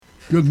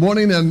Good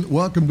morning and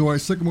welcome to our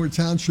Sycamore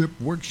Township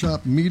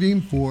Workshop meeting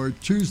for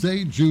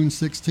Tuesday, June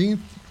 16th,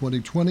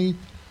 2020.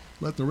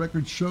 Let the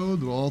record show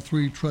that all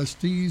three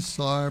trustees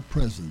are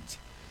present.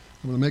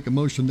 I'm going to make a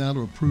motion now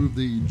to approve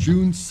the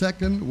June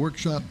 2nd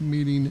workshop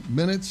meeting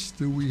minutes.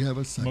 Do we have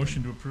a second?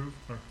 Motion to approve?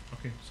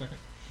 Okay, second.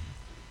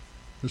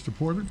 Mr.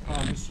 Porter?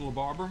 Mr.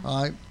 LaBarber?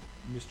 Aye.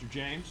 Mr.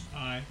 James?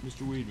 Aye.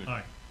 Mr. Weedman?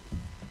 Aye.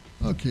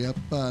 Okay, up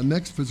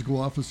next, Physical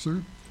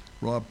Officer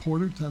Rob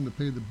Porter. Time to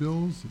pay the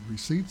bills and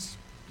receipts.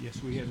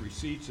 Yes, we had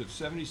receipts of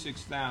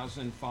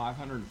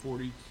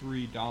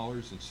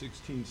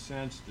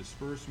 $76,543.16,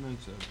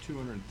 disbursements of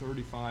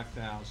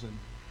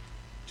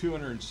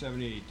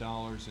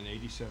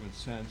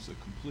 $235,278.87. A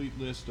complete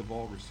list of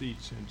all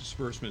receipts and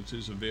disbursements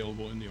is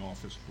available in the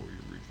office for your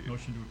review.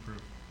 Motion to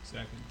approve.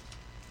 Second.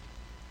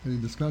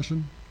 Any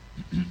discussion?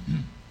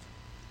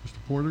 Mr.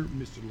 Porter?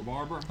 Mr.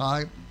 LaBarber?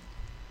 Aye.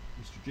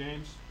 Mr.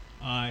 James?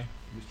 Aye.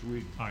 Mr.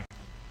 Weedman? Aye.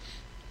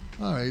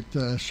 All right,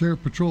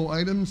 Sheriff Patrol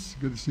items.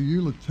 Good to see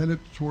you,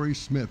 Lieutenant Tori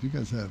Smith. You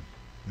guys have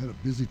had a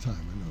busy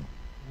time, I know.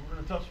 We're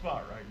in a tough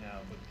spot right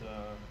now, but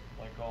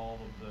like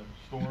all of the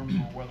storms,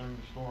 we're weathering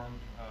the storm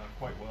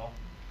quite well.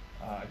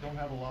 I don't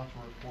have a lot to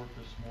report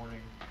this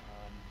morning.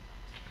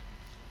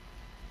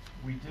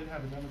 We did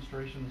have a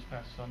demonstration this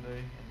past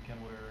Sunday in the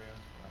Kenwood area.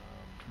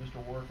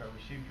 Mr. Work, I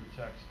received your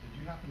text. Did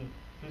you happen to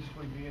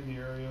physically be in the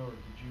area, or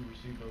did you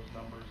receive those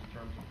numbers in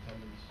terms of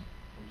attendance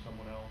from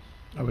someone else?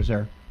 I was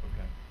there.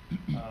 Okay.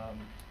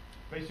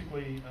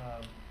 Basically,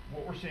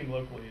 what we're seeing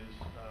locally is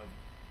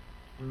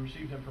we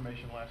received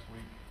information last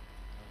week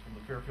from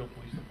the Fairfield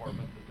Police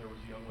Department that there was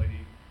a young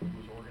lady who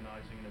was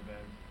organizing an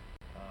event.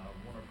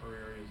 One of her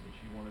areas that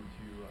she wanted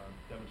to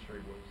demonstrate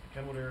was the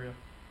Kenwood area.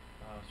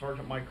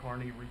 Sergeant Mike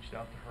Carney reached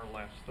out to her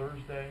last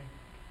Thursday.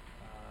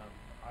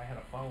 I had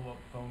a follow-up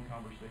phone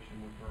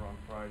conversation with her on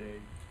Friday.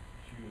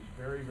 She was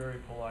very, very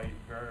polite,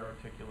 very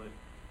articulate.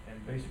 And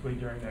basically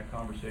during that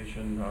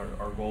conversation,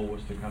 our goal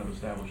was to kind of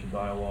establish a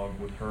dialogue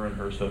with her and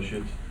her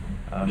associates.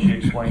 She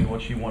explained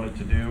what she wanted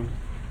to do.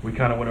 We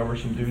kind of went over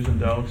some do's and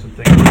don'ts and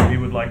things that we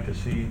would like to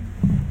see.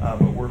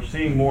 But we're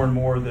seeing more and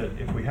more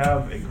that if we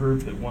have a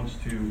group that wants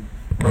to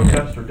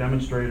protest or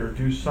demonstrate or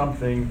do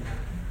something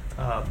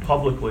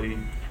publicly,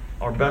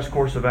 our best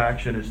course of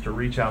action is to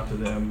reach out to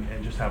them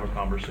and just have a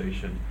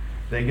conversation.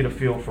 They get a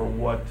feel for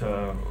what,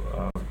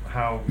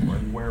 how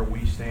and where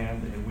we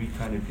stand, and we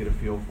kind of get a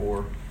feel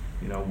for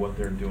what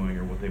they're doing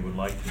or what they would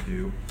like to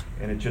do.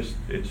 And it's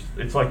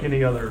like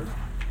any other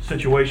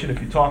situation.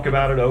 If you talk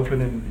about it open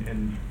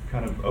and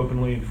kind of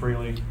openly and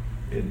freely,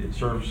 it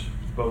serves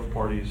both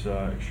parties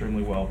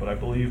extremely well. But I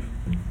believe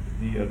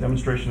the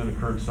demonstration that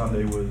occurred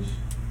Sunday was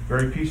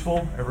very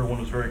peaceful. Everyone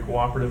was very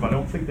cooperative. I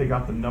don't think they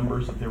got the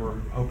numbers that they were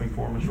hoping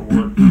for, Mr.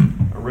 Ward.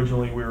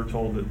 Originally, we were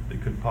told that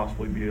it could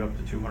possibly be up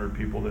to 200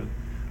 people that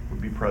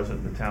would be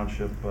present in the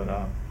township, but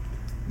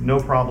no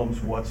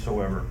problems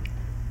whatsoever.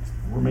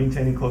 We're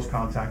maintaining close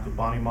contact with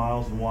Bonnie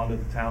Miles and Wanda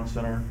at the town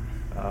center.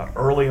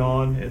 Early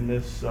on in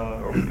this,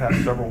 over the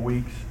past several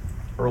weeks,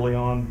 early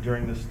on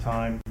during this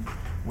time,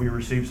 we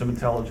received some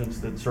intelligence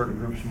that certain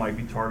groups might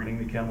be targeting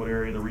the Kenwood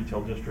area, the retail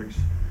districts,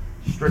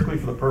 strictly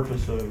for the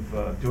purpose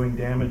of doing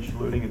damage,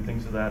 looting, and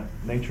things of that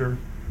nature.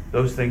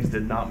 Those things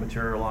did not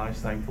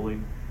materialize, thankfully.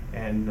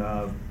 And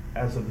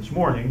as of this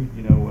morning,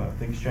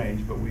 things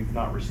changed, but we've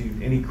not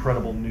received any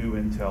credible new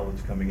intel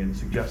that's coming in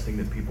suggesting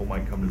that people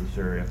might come to this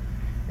area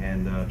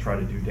and try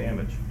to do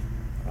damage.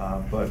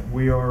 But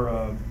we're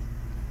under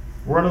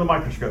the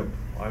microscope,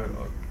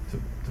 to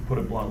put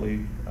it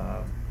bluntly.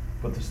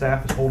 But the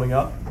staff is holding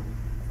up.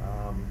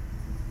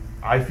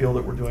 I feel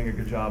that we're doing a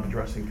good job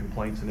addressing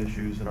complaints and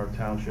issues in our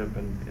township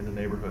and in the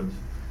neighborhoods.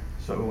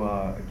 So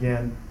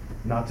again,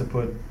 not to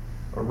put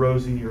a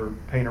rosy or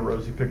paint a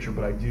rosy picture,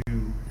 but I do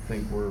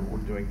think we're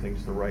doing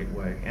things the right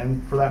way.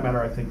 And for that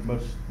matter, I think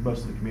most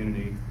of the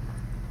community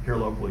here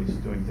locally is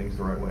doing things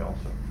the right way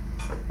also.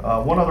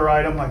 One other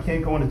item, I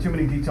can't go into too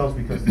many details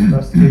because the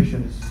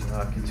investigation is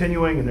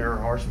continuing and there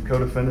are some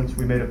co-defendants.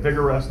 We made a big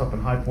arrest up in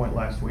High Point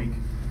last week.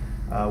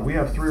 We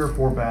have 3 or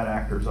 4 bad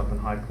actors up in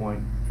High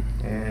Point,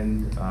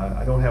 and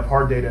I don't have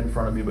hard data in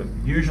front of me, but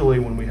usually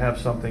when we have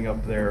something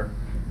up there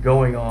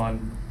going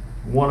on,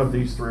 one of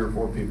these 3 or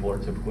 4 people are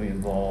typically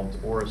involved,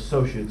 or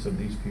associates of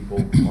these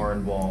people are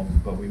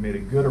involved. But we made a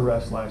good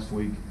arrest last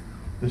week.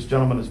 This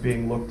gentleman is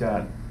being looked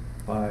at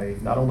by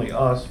not only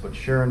us, but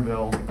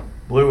Sharonville,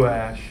 Blue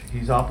Ash.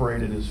 He's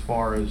operated as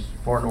far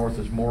north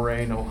as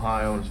Moraine,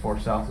 Ohio, and as far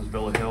south as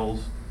Villa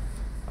Hills.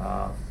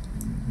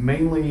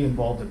 Mainly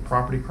involved in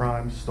property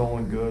crimes,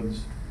 stolen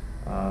goods.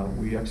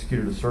 We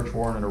executed a search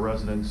warrant at a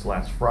residence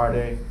last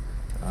Friday.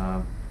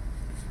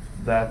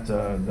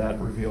 That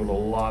revealed a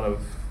lot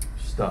of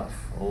stuff,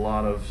 a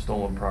lot of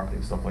stolen property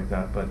and stuff like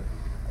that. But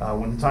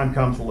when the time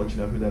comes, we'll let you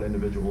know who that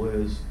individual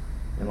is.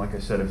 And like I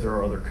said, if there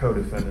are other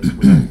co-defendants,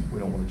 we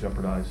don't want to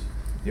jeopardize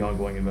the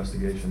ongoing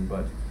investigation.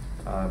 But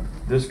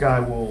this guy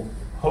will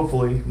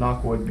hopefully,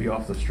 knock wood, be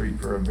off the street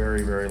for a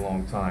very, very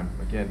long time.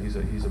 Again,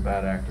 he's a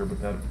bad actor,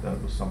 but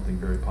that was something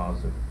very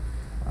positive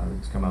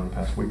that's come out in the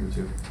past week or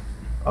two.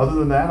 Other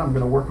than that, I'm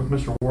going to work with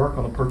Mr. Warwick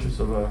on the purchase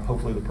of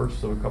hopefully the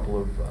purchase of a couple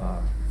of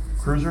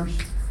cruisers.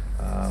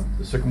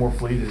 The Sycamore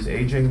fleet is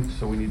aging,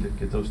 so we need to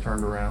get those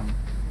turned around.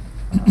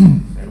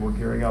 And we're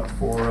gearing up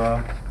for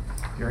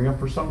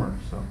summer.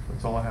 So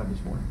that's all I have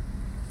this morning.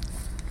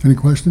 Any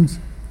questions?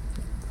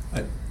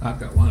 I've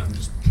got one. I'm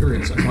just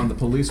curious. On the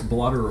police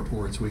blotter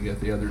reports we got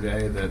the other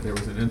day that there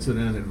was an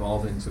incident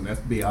involving some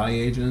FBI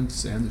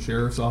agents and the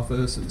sheriff's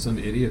office and some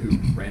idiot who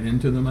ran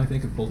into them, I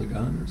think, and pulled a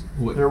gun or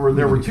something.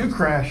 There were two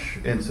crash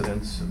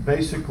incidents.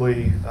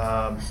 Basically,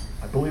 I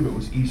believe it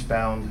was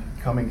eastbound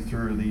coming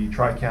through the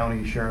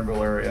Tri-County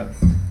Sharonville area.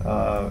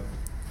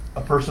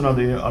 A person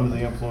under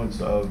the influence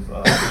of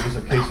it was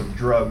a case of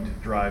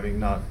drugged driving,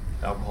 not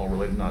alcohol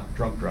related, not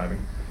drunk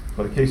driving,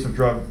 but a case of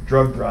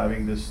drug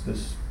driving.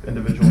 This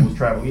individual was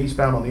traveling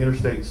eastbound on the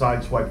interstate,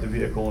 sideswiped the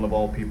vehicle, and of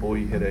all people,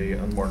 he hit a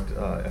unmarked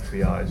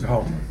FBI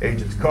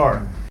agent's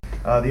car.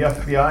 The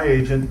FBI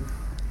agent,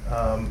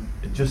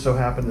 it just so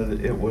happened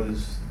that it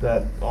was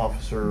that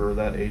officer or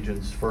that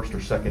agent's first or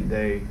second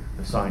day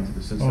assigned to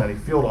the Cincinnati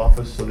field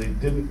office, so they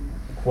didn't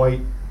quite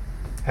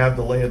have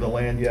the lay of the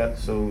land yet.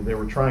 So they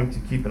were trying to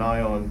keep an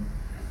eye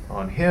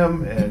on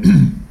him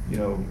and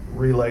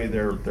relay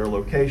their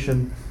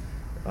location.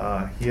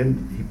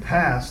 He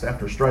passed,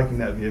 after striking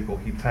that vehicle,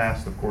 he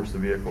passed, of course, the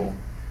vehicle,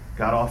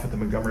 got off at the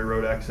Montgomery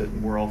Road exit,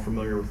 and we're all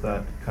familiar with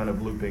that kind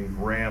of looping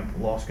ramp,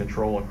 lost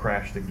control and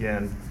crashed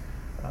again.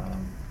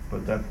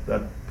 But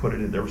that put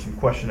it in, there was some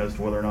question as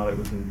to whether or not it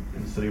was in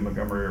the city of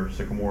Montgomery or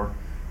Sycamore.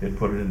 It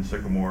put it in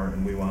Sycamore,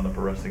 and we wound up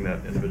arresting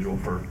that individual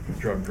for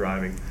drug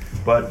driving.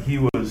 But he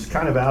was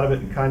kind of out of it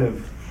and kind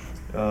of,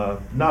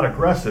 not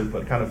aggressive,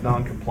 but kind of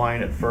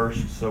non-compliant at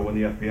first. So when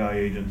the FBI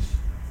agents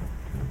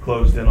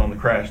closed in on the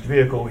crashed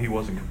vehicle, he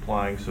wasn't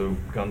complying, so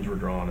guns were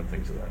drawn and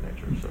things of that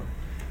nature. So,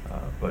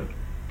 but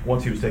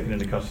once he was taken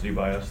into custody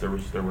by us, there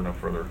was no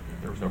further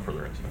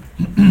incident.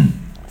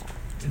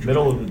 So,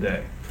 middle of the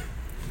day.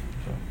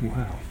 So.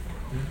 Wow.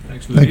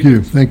 Thanks for the Thank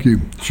details. you, thank you.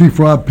 Chief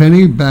Rob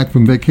Penny, back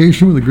from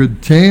vacation with a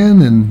good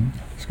tan, and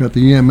he's got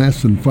the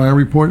EMS and fire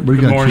report. What do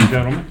you Good got, morning, Chief?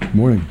 gentlemen.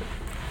 Morning.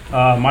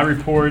 My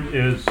report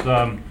is,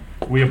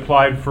 we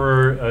applied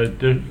for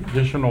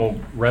additional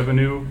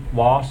revenue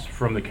loss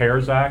from the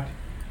CARES Act,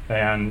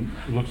 and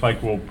it looks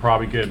like we'll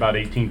probably get about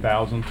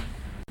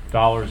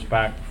 $18,000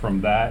 back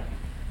from that.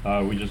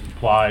 We just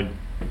applied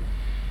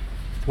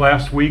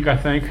last week, I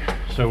think,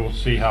 so we'll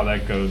see how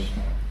that goes.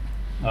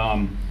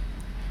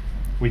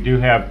 We do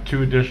have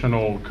 2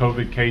 additional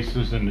COVID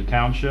cases in the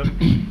township.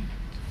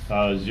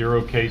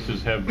 0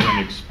 cases have been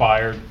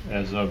expired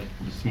as of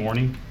this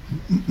morning.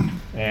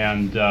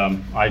 And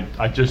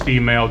I just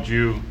emailed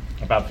you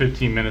about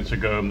 15 minutes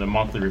ago. The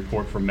monthly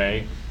report for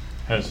May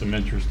has some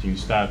interesting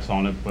stats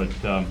on it.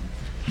 But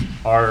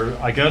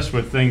I guess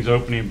with things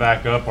opening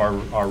back up,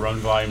 our run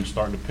volume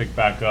starting to pick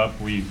back up.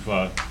 We've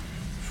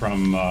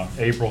from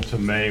April to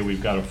May,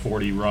 we've got a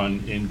 40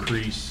 run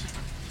increase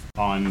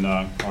on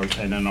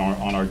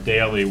our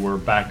daily, we're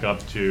back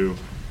up to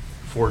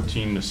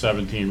 14 to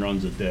 17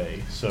 runs a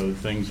day. So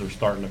things are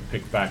starting to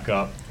pick back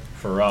up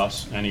for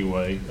us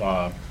anyway.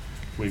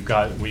 We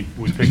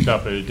picked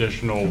up an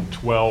additional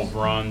 12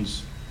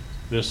 runs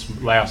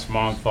this last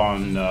month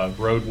on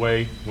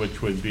roadway,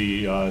 which would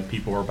be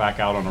people are back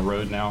out on the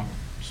road now.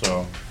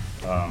 So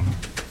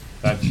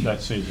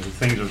that's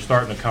things are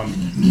starting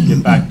to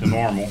get back to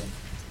normal.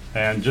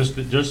 And just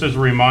as a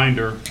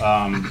reminder,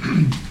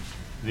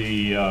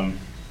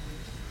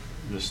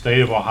 the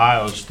state of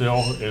Ohio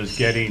still is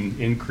getting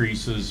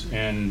increases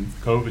in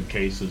COVID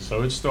cases,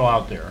 so it's still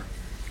out there.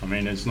 I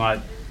mean, it's not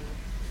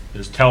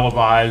as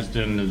televised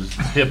and as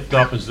hipped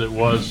up as it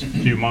was a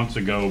few months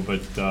ago,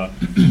 but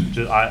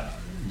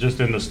just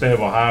in the state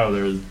of Ohio,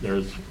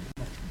 there's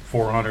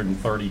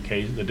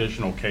 430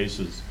 additional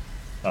cases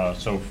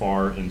so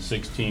far and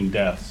 16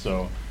 deaths.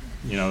 So,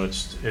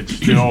 it's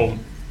still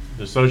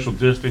the social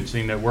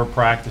distancing that we're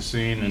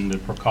practicing and the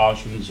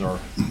precautions are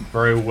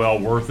very well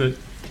worth it,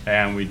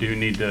 and we do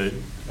need to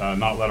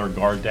not let our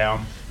guard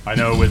down. I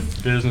know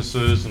with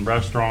businesses and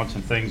restaurants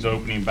and things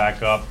opening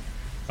back up,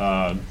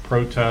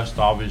 protest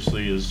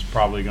obviously is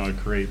probably going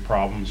to create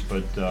problems,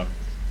 but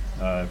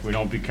if we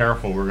don't be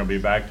careful, we're going to be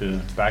back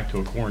to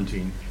a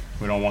quarantine.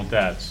 We don't want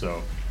that,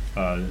 so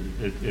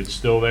it's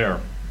still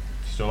there,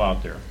 still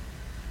out there.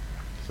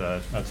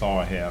 So that's all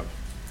I have.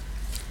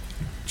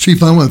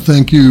 Chief, I want to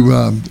thank you.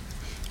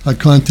 I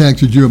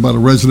contacted you about a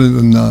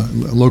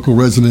local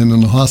resident in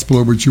the hospital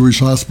over at Jewish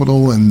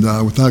Hospital, and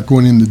without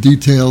going into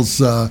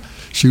details,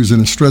 she was in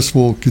a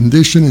stressful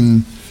condition,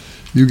 and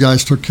you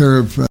guys took care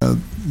of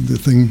the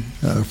thing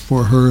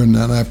for her, and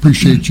I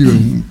appreciate you.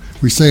 And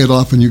we say it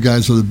often, you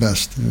guys are the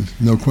best.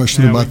 No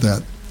question about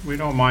that. We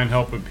don't mind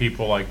helping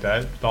people like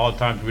that. A lot of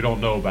times we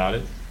don't know about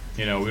it.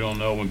 We don't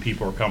know when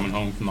people are coming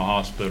home from the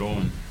hospital,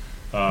 and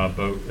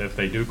but if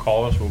they do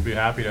call us, we'll be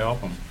happy to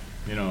help them.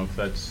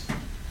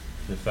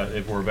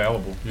 If we're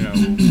available,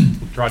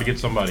 we'll try to get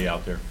somebody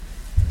out there.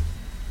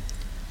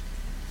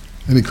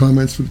 Any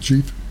comments for the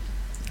chief?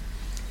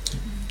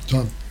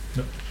 Tom?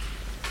 No. All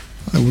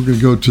right, we're going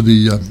to go to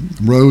the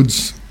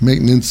roads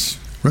maintenance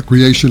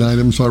Recreation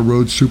items, our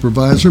road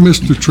supervisor,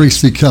 Mr.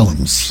 Tracy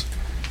Kellums.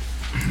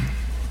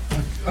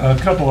 A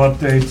couple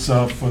updates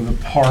for the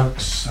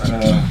parks.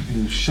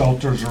 The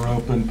shelters are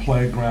open,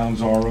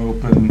 playgrounds are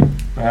open,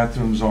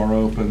 bathrooms are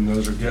open.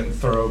 Those are getting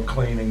thorough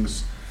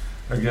cleanings.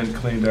 They're getting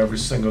cleaned every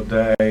single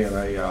day, and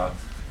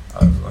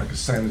like a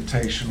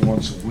sanitation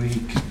once a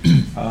week.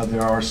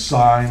 There are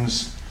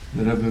signs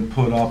that have been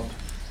put up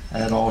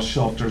at all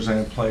shelters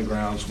and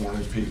playgrounds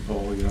warning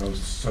people,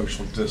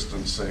 social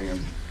distancing,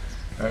 and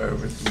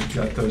we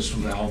got those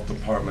from the health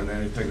department.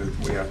 Anything that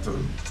we have to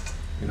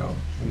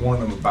warn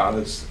them about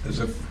as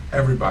if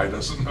everybody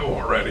doesn't know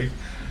already.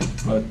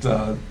 But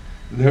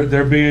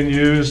they're being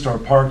used. Our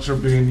parks are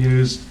being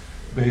used.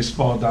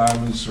 Baseball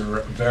diamonds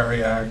are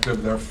very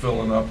active. They're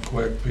filling up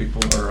quick.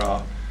 People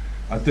are,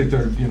 I think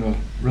they're,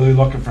 really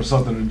looking for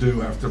something to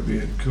do after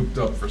being cooped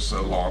up for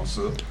so long.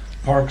 So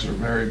parks are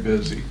very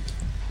busy.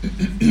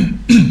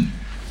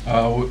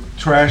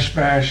 Trash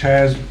Bash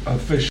has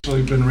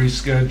officially been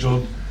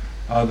rescheduled.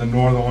 The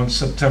northern one,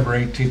 September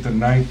 18th and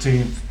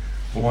 19th.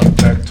 The one at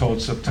Beck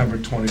told September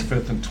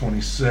 25th and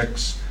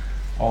 26th.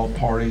 All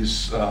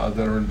parties that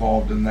are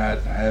involved in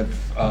that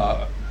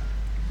have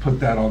put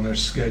that on their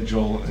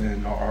schedule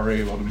and are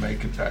able to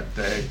make it that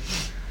day.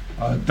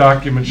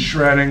 Document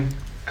shredding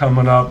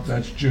coming up.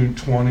 That's June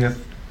 20th,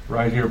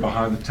 right here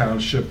behind the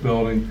Township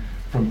Building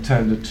from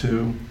 10 to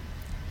 2.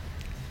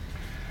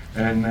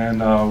 And then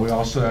we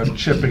also have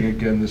chipping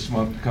again this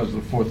month because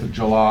of the 4th of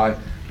July.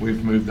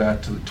 We've moved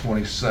that to the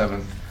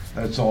 27th.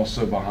 That's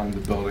also behind the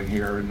building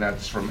here, and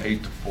that's from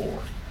 8 to 4.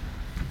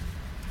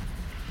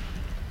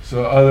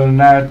 So other than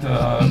that,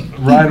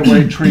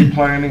 right-of-way tree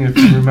planting, if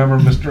you remember,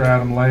 Mr.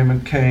 Adam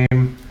Lehman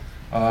came,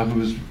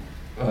 who's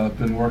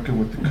been working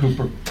with the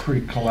Cooper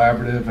Creek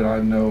Collaborative, and I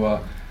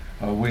know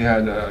we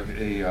had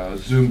a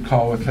Zoom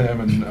call with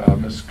him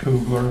and Ms.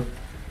 Kugler,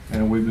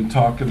 and we've been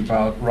talking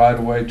about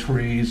right-of-way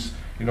trees.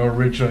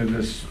 Originally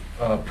this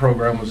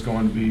program was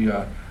going to be,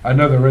 I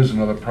know there is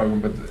another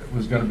program, but it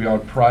was going to be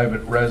on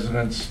private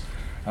residence.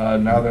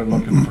 Now they're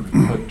looking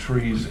to put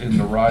trees in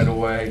the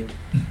right-of-way.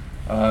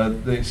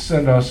 They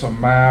sent us a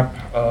map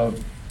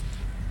of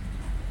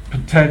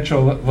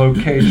potential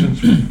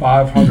locations for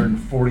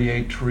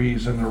 548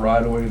 trees in the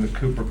right-of-way in the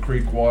Cooper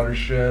Creek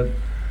watershed.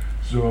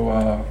 So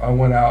I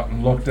went out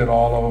and looked at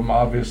all of them.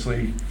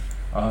 Obviously,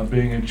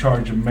 being in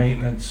charge of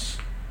maintenance,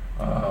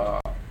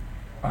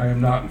 I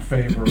am not in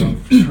favor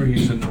of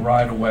trees in the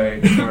right-of-way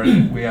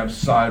where we have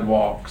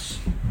sidewalks,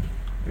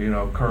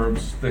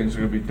 curbs, things are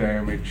going to be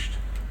damaged.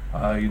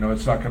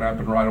 It's not going to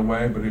happen right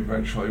away, but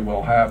eventually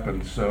will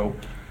happen. So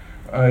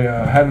I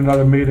had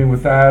another meeting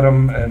with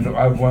Adam, and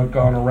I've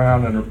gone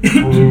around and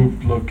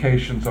approved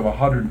locations of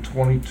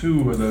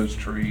 122 of those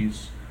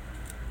trees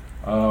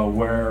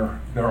where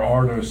there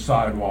are no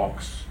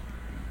sidewalks.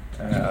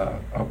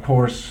 Of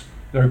course,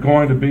 they're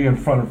going to be in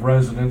front of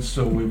residents,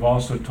 so we've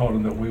also told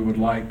them that we would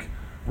like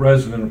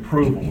resident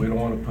approval. We don't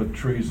want to put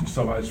trees in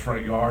somebody's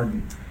front yard,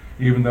 and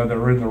even though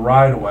they're in the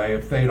right-of-way,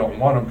 if they don't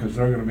want them, because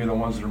they're going to be the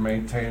ones that are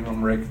maintaining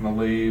them, raking the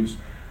leaves,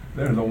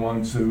 they're the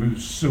ones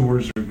whose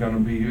sewers are going to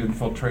be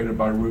infiltrated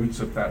by roots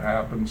if that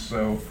happens.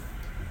 So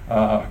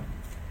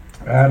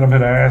Adam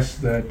had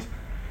asked that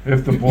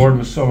if the board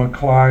was so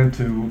inclined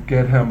to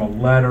get him a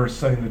letter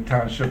saying the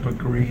township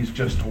agrees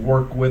just to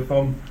work with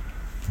them.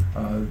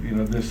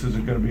 This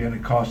isn't going to be any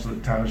cost to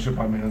the township.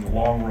 I mean, in the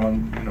long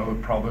run,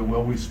 it probably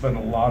will. We spend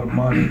a lot of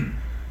money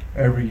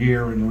every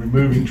year in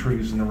removing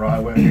trees in the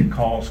right-of-way. I get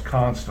calls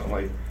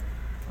constantly,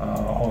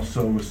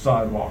 also with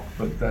sidewalk,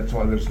 but that's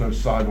why there's no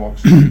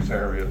sidewalks in these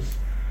areas.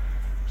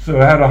 So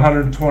I had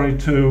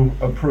 122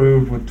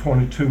 approved with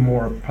 22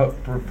 more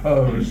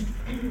proposed,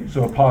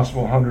 so a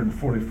possible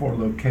 144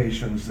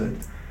 locations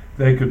that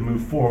they could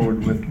move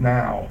forward with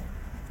now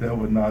that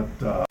would not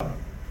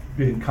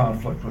be in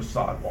conflict with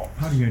sidewalks.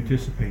 How do you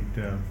anticipate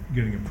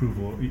getting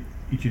approval?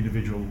 Each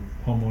individual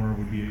homeowner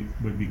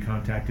would be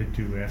contacted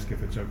to ask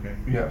if it's okay?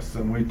 Yes,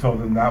 and we told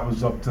them that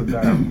was up to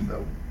them.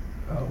 But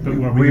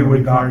We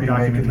would not be making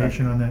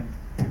documentation on that?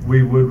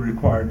 We would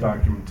require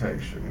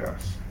documentation,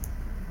 yes.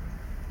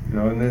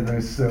 And then they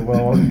said,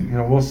 well,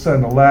 we'll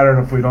send a letter,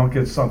 and if we don't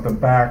get something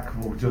back,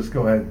 we'll just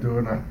go ahead and do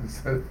it. And I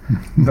said,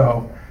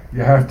 no,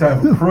 you have to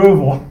have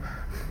approval.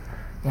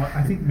 Well,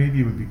 I think maybe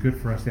it would be good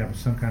for us to have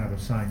some kind of a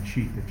signed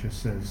sheet that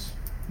just says,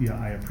 yeah,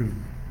 I approve,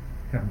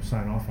 have them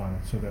sign off on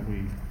it, so that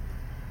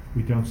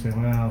we don't say,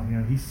 well,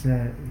 he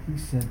said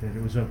that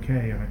it was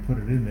okay, and I put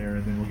it in there,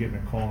 and then we're getting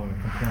a call and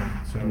a complaint.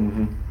 So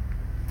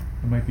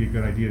it might be a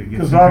good idea to get.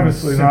 Because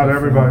obviously not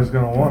everybody's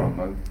going to want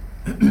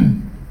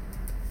them.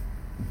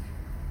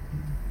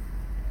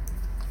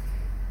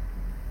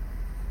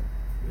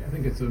 I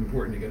think it's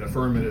important to get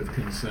affirmative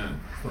consent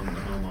from the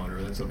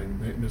homeowner. That's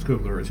something, Ms.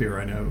 Kugler is here,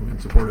 I know, in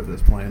support of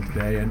this plan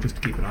today, and just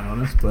to keep an eye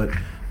on us, but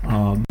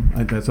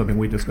that's something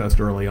we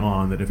discussed early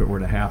on, that if it were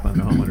to happen,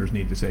 the homeowners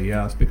need to say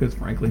yes, because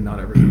frankly,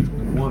 not everyone's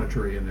going to want a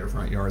tree in their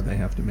front yard they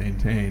have to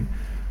maintain.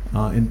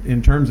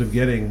 In terms of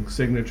getting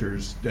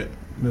signatures,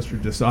 Mr.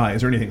 Desai,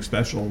 is there anything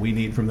special we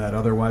need from that?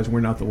 Otherwise, we're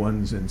not the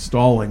ones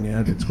installing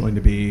it. It's going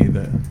to be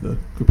the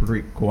Cooper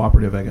Creek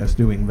Cooperative, I guess,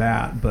 doing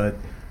that. But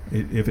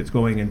if it's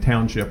going in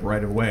township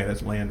right away,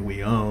 that's land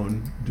we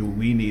own, do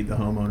we need the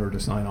homeowner to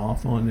sign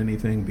off on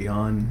anything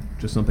beyond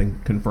just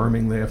something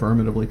confirming they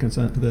affirmatively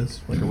consent to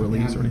this, like a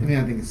release or I mean, anything?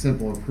 I think a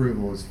simple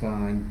approval is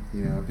fine.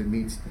 You know, if it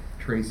meets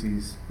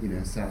Tracy's,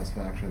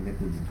 satisfaction, I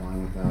think we'd be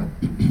fine with that.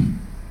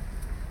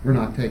 We're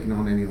not taking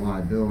on any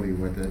liability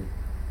with it.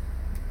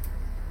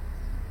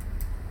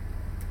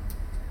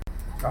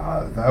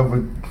 That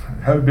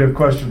would be a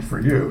question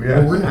for you,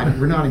 Well, yes.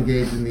 we're not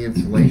engaged in the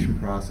installation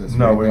process. or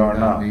No, we anything are of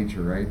that not.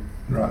 Nature, right?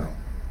 Right.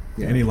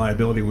 Yeah. Any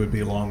liability would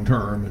be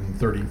long-term in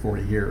 30,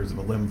 40 years if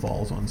a limb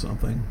falls on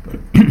something, but,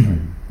 you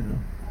know.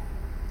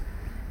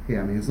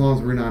 Yeah, I mean, as long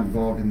as we're not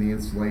involved in the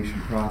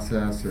installation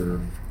process or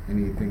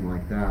anything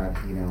like that,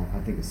 I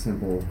think a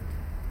simple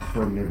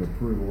affirmative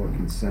approval or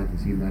consent,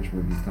 as you mentioned,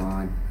 would be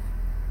fine.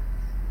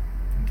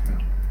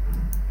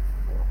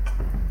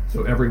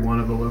 So every one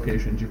of the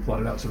locations you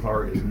plotted out so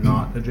far is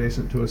not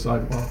adjacent to a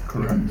sidewalk?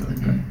 Correct.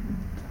 Okay.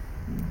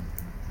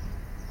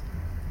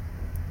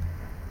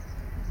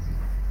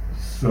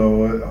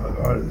 So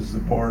is the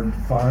board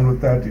fine with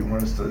that? Do you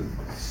want us to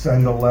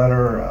send a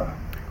letter?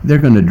 They're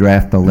going to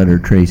draft a letter,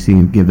 Tracy,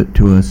 and give it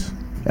to us,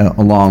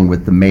 along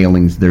with the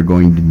mailings they're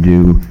going to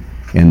do,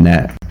 and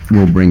that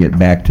we'll bring it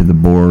back to the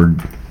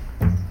board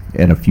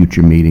at a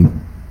future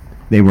meeting.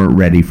 They weren't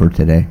ready for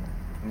today.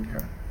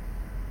 Okay.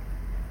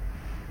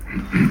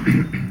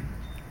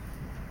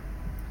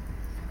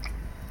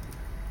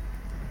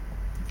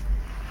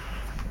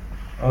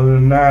 Other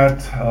than that,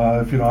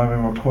 if you don't have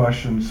any more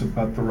questions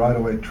about the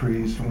right-of-way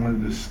trees, we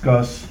want to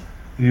discuss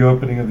the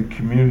opening of the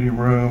community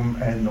room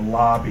and the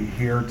lobby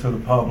here to the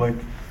public.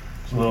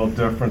 It's a little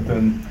different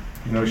than,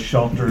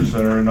 shelters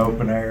that are in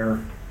open air.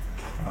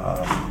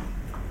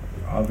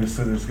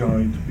 Obviously, there's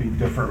going to be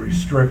different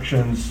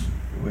restrictions.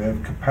 We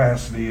have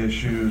capacity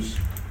issues.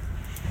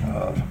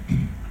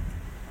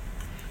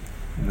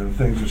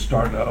 Things are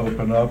starting to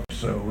open up,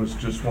 so I was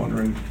just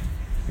wondering,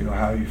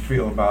 how you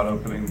feel about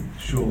opening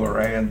Schuler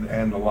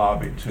and the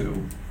lobby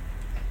to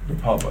the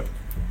public.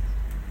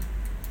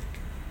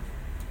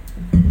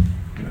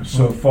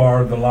 So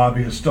far, the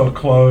lobby is still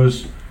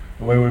closed.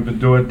 The way we've been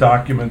doing,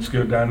 documents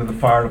go down to the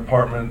fire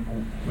department.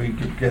 We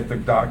could get the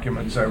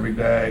documents every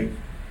day.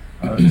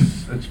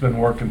 It's been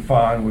working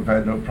fine. We've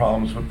had no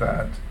problems with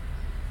that.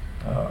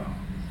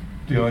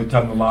 The only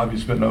time the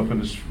lobby's been open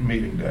is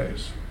meeting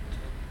days.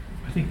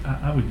 I think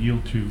I would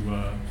yield to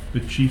the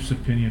chief's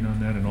opinion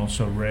on that, and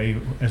also Ray,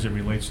 as it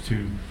relates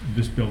to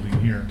this building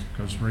here,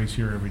 because Ray's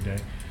here every day,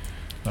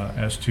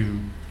 as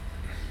to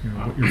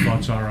what your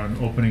thoughts are on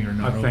opening or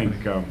not opening.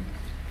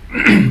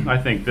 I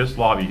think this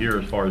lobby here,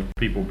 as far as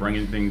people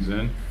bringing things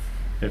in,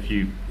 if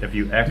you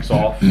X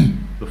off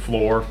the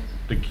floor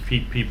to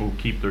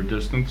keep their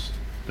distance,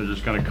 they're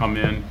just going to come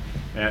in,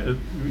 and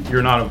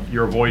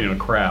you're avoiding a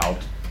crowd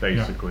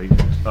basically.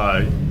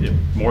 Yeah. If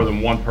more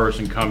than one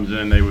person comes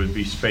in, they would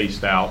be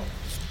spaced out.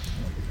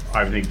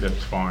 I think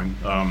that's fine.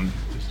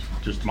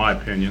 Just my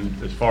opinion.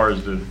 As far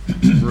as the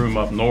room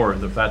up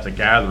north, if that's a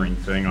gathering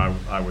thing,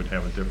 I would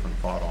have a different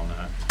thought on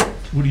that.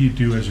 What do you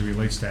do as it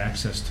relates to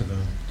access to the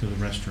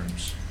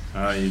restrooms?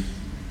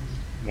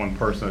 One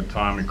person at a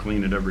time and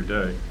clean it every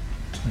day.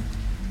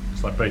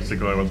 It's like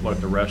basically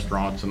what the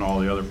restaurants and all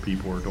the other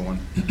people are doing.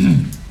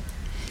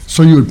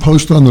 So you would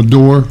post on the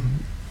door,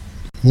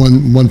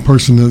 one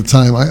person at a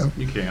time?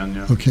 You can,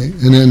 yeah. Okay,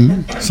 and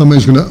then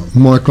somebody's going to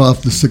mark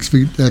off the 6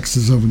 feet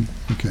X's of it.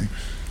 Okay.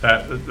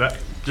 That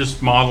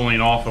just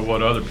modeling off of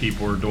what other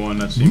people are doing,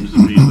 that seems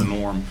to be the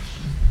norm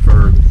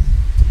for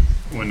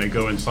when they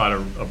go inside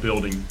a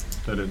building,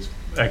 that it's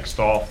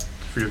X'd off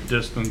for your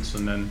distance,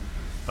 and then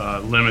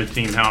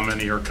limiting how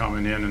many are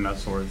coming in and that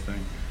sort of thing.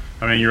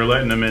 I mean, you're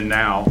letting them in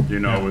now,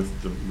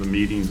 with the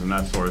meetings and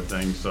that sort of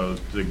thing. So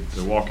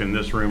to walk in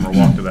this room or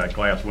walk to that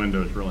glass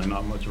window is really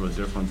not much of a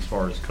difference as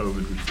far as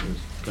COVID is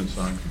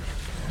concerned.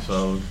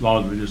 So as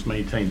long as we just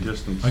maintain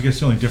distance. I guess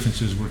the only difference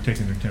is we're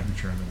taking their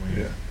temperature on the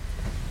way. Yeah.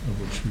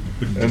 Which we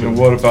wouldn't And do. then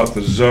what about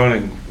the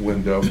zoning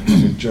window? I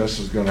mean, Jess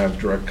is going to have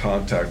direct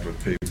contact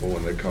with people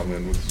when they come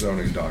in with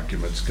zoning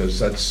documents, because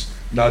that's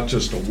not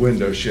just a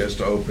window. She has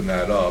to open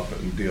that up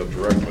and deal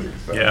directly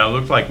with that. Yeah, it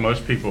looks like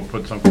most people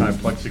put some kind of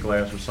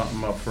plexiglass or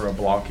something up for a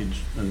blockage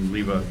and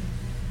leave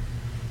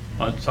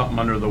something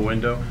under the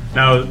window.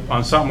 Now,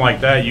 on something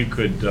like that, you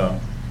could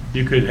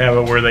have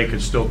it where they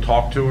could still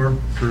talk to her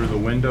through the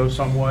window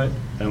somewhat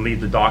and leave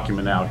the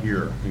document out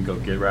here and go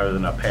get, rather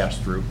than a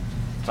pass-through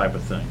type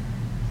of thing.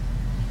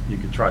 You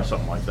could try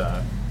something like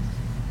that.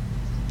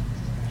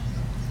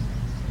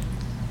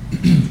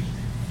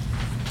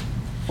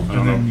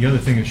 And then the other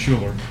thing is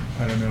Schuler.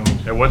 I don't know.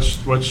 Yeah,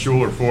 what's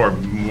Schuler for?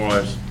 More or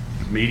less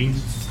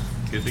meetings,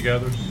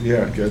 get-togethers?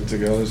 Yeah,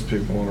 get-togethers,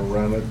 people want to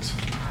rent it.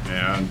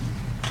 Yeah,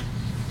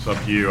 it's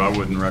up to you. I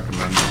wouldn't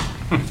recommend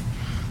it.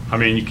 I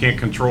mean, you can't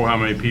control how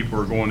many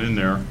people are going in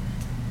there,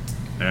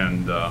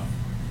 and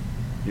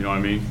you know what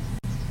I mean?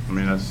 I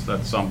mean,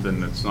 that's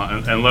something that's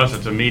not, unless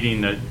it's a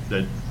meeting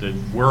that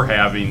we're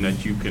having,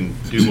 that you can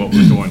do what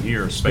we're doing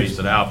here, space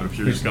it out. But if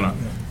you're just gonna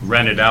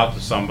rent it out to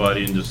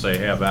somebody and just say,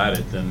 have at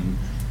it, then,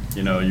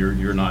 you know,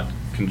 you're not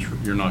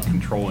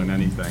controlling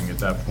anything at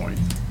that point.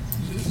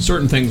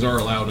 Certain things are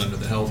allowed under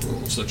the health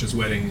rules, such as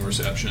wedding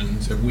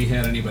receptions. Have we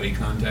had anybody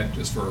contact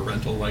us for a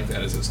rental like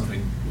that? Is it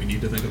something we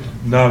need to think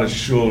about? Not at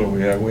Schuler,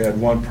 we had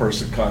one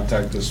person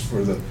contact us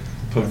for the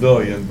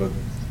pavilion, but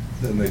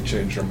then they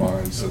changed their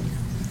minds. And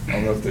I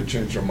don't know if they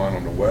changed their mind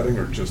on the wedding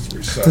or just the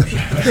reception.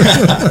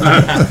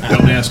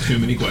 Don't ask too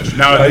many questions.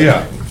 Now,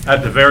 Yeah.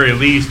 at the very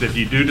least, if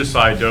you do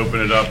decide to open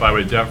it up, I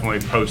would definitely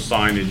post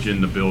signage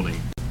in the building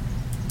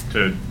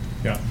to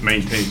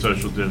maintain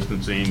social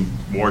distancing,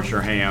 wash your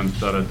hands,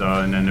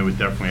 da-da-da, and then it would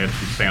definitely have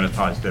to be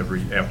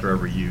sanitized after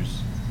every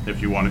use,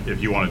 if you want to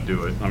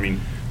do it. I mean,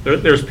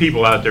 there's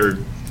people out there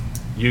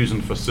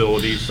using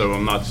facilities, so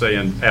I'm not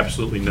saying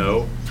absolutely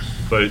no,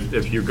 but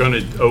if you're going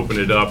to open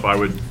it up, I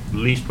would at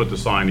least put the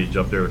signage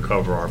up there to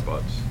cover our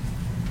butts.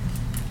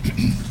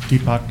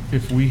 Deepak,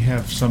 if we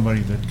have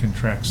somebody that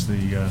contracts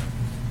the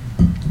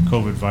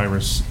COVID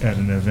virus at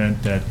an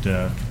event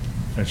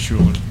at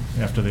Schuler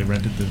after they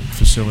rented the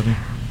facility,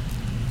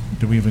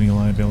 do we have any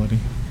liability?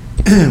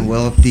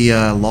 Well, if the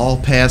law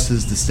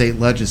passes the state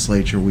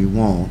legislature, we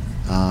won't.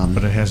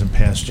 But it hasn't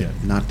passed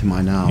yet. Not to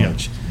my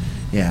knowledge.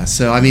 Yeah,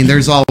 so I mean,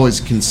 there's always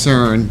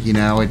concern, you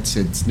know,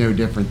 it's no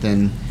different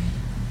than,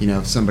 you know,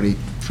 if somebody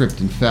tripped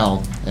and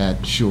fell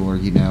at Schuler,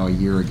 you know, a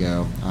year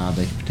ago,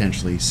 they could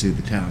potentially sue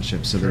the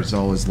township, so there's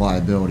always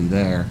liability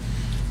there.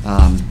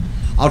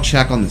 I'll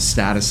check on the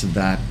status of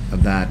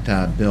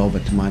that bill,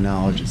 but to my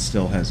knowledge, it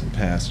still hasn't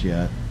passed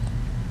yet.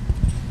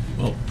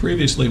 Well,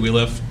 previously we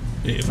left,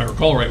 if I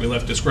recall right, we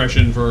left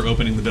discretion for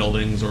opening the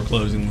buildings or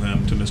closing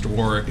them to Mr.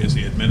 Warwick as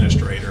the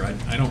administrator.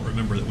 I don't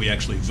remember that we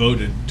actually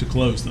voted to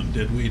close them,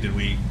 did we?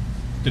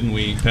 Didn't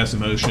we pass a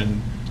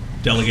motion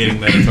delegating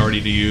that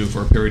authority to you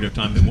for a period of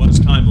time that was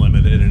time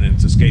limited, and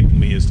it's escaping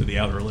me as to the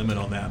outer limit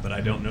on that, but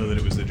I don't know that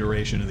it was the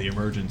duration of the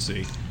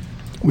emergency.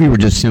 We were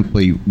just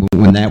simply,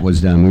 when that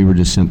was done, we were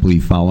just simply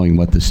following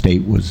what the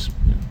state was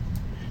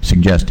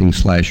suggesting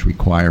 /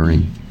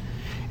 requiring.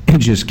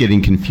 It's just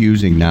getting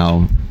confusing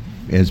now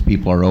as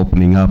people are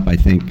opening up. I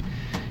think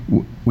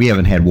we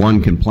haven't had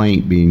one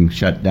complaint being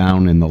shut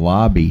down in the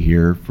lobby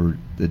here for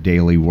the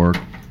daily work,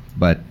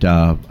 but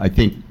I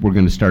think we're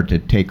going to start to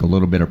take a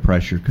little bit of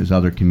pressure because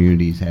other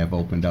communities have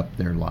opened up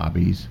their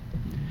lobbies.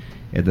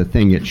 And the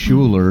thing at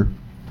Schuler,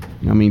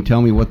 I mean,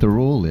 tell me what the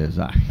rule is.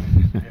 I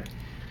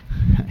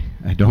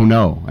don't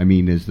know. I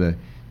mean, is the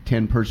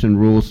 10-person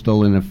rule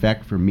still in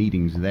effect for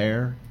meetings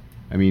there?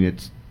 I mean,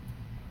 it's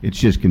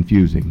just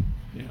confusing.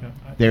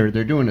 They're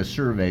doing a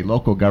survey.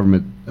 Local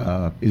government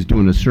is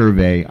doing a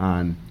survey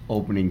on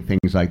opening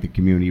things like the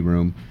community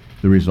room.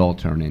 The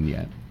results aren't in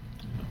yet.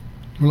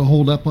 We'll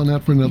hold up on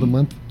that for another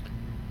month.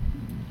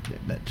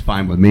 That's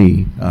fine with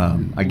me.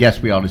 I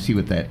guess we ought to see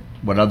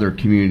what other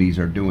communities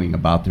are doing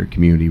about their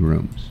community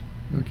rooms.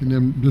 Okay,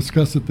 then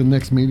discuss it the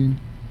next meeting.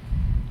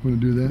 Want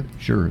to do that?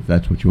 Sure, if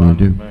that's what you want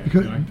to do.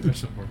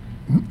 Because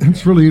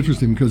it's really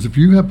interesting because if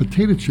you have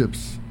potato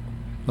chips,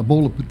 a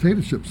bowl of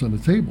potato chips on the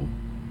table,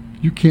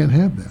 you can't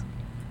have that.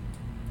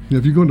 You know,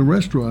 if you go into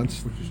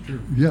restaurants, Which is true.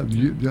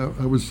 yeah,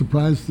 I was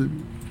surprised that.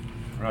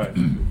 Right.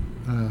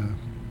 And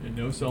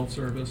no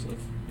self-service of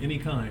any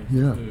kind for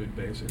Yeah. food,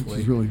 basically.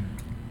 This is really.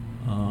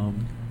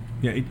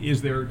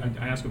 Is there,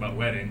 I ask about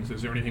weddings,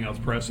 is there anything else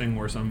pressing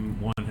where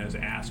someone has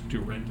asked to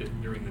rent it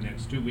during the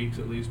next 2 weeks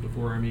at least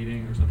before our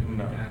meeting or something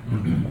like that?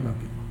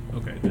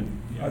 Okay, then,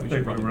 yeah, I we should think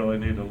we probably. really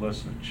need to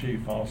listen to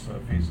Chief also.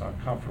 If he's not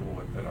comfortable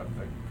with it, I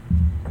think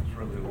that's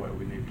really the way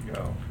we need to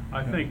go.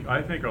 I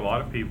think a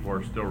lot of people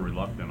are still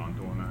reluctant on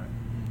doing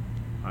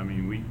that. I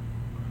mean,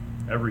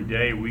 every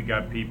day we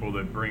got people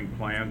that bring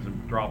plans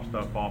and drop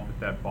stuff off at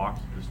that box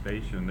at the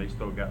station. They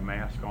still got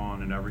masks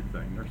on and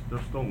everything.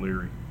 They're still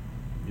leery,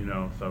 you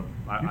know. So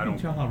I You don't. can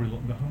tell how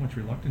much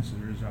reluctance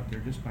there is out there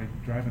just by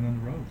driving on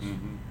the roads.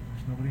 Mhm.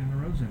 There's nobody on the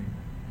roads anymore.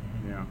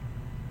 Yeah.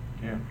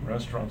 Yeah,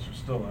 restaurants are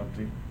still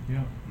empty.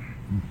 Yeah.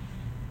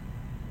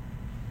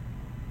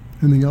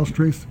 Anything else,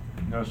 Trace?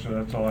 No, sir,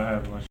 that's all I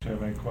have unless you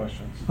have any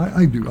questions.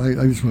 I do.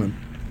 I just want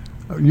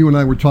to. You and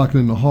I were talking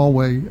in the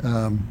hallway,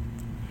 and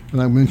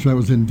I mentioned I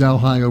was in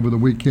Delhi over the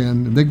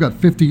weekend, and they've got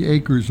 50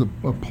 acres of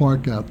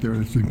park out there.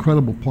 It's an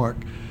incredible park.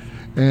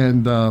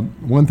 And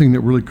one thing that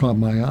really caught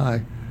my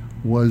eye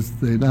was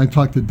I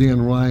talked to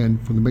Dan Ryan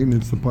from the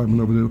maintenance department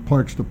over there, the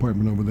parks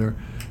department over there,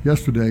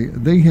 yesterday.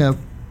 They have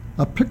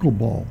a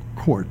pickleball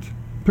court.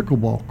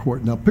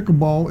 Now,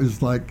 pickleball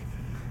is like,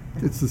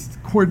 it's a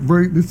court,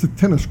 it's a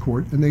tennis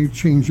court, and they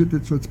changed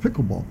it, so it's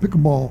pickleball.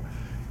 Pickleball,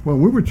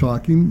 when we were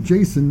talking,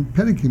 Jason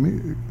Petty came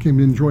in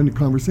and joined the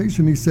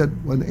conversation. He said,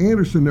 when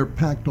Anderson, they're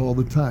packed all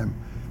the time.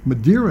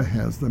 Madeira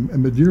has them,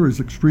 and Madeira is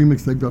extremely,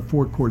 they've got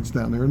 4 courts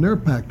down there, and they're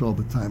packed all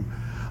the time.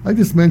 I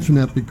just mentioned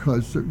that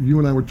because you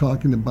and I were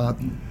talking about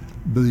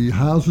the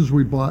houses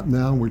we bought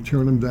now, we're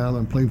tearing them down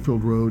on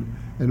Plainfield Road,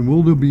 and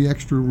will there be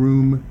extra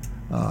room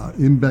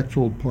in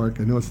Bechtold Park.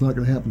 I know it's not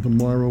going to happen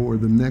tomorrow or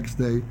the next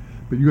day,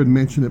 but you had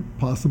mentioned it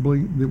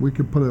possibly that we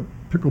could put a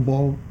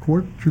pickleball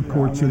court, two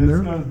courts in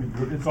there.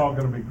 It's all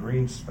gonna be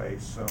green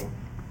space, so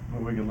I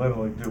mean, we can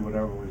literally do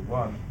whatever we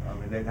want. I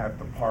mean, they'd have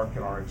to park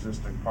in our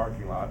existing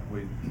parking lot.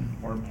 We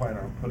weren't planning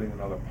on putting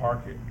another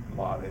parking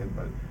lot in,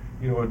 but,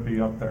 you know, it'd be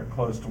up there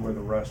close to where the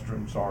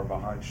restrooms are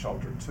behind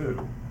Shelter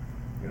 2.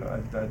 You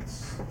know,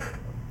 that's,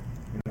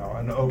 you know,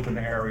 an open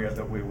area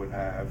that we would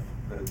have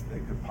that they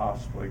could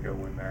possibly go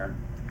in there.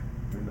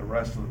 I mean, the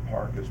rest of the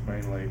park is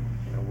mainly,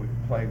 you know,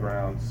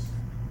 playgrounds,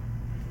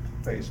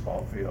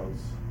 baseball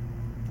fields.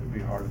 It'd be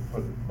hard to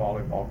put a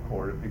volleyball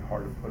court, it'd be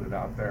hard to put it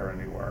out there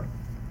anywhere.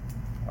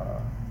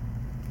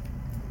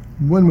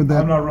 When would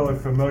that? I'm not really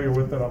familiar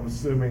with it, I'm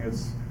assuming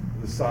it's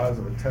the size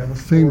of a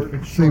tennis Same,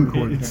 court. same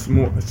court. It's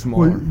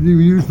smaller. Well, you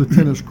use the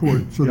tennis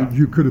court so that Yeah.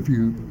 you could, if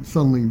you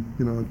suddenly,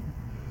 you know,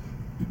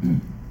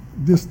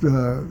 this,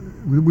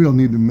 we don't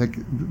need to make,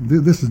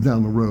 this is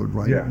down the road,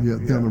 right? Yeah.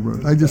 Down the road.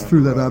 It's I just down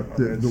threw the that road. out.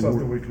 I mean, it's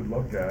something we could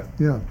look at.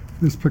 Yeah,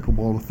 this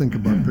pickleball, to think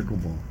about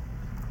pickleball.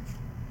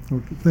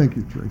 Okay, thank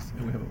you, Tracy.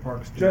 And we have a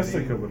parks committee.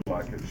 Jessica would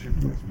like it, she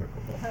plays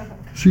pickleball.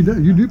 She does,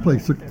 you do play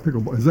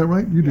pickleball, is that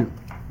right? You do?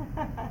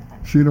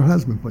 She and her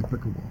husband play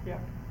pickleball. Yeah.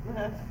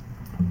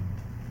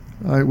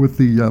 All right, with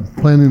the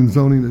planning and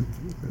zoning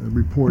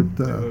report.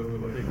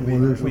 We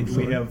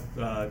have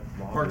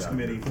Parks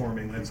Committee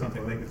forming, that's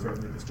something they could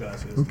certainly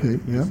discuss. As Okay,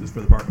 the yeah. uses for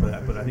the park for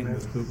that, but I think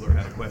Ms. Kugler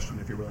had a question,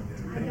 if you're willing to I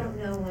entertain it. don't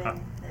know when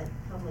the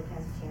public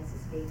has a chance to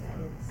speak, I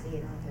didn't see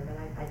it on here, but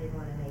I did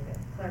want to make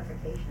a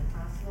clarification if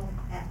possible,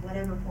 at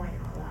whatever point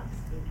I'm allowed to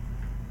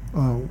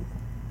speak.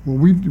 Well,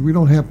 we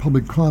don't have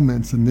public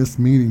comments in this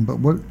meeting, but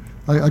what,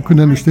 I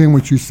couldn't understand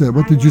what you said.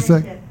 What did you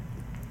say?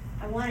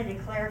 I wanted to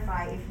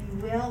clarify, if you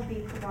will be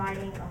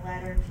providing a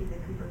letter to the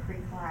Cooper Creek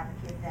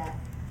Collaborative, that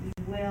you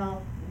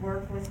will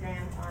work with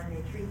them on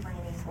the tree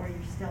planting, or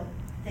you're still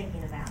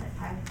thinking about it.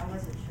 I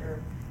wasn't sure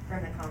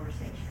from the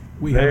conversation,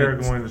 We They are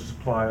haven't- going to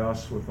supply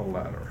us with a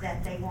letter,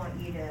 that they want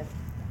you to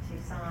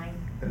sign,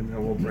 and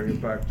then we'll bring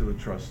it back to the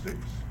trustees,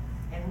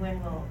 and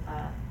when will,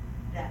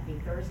 that be,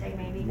 Thursday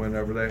maybe?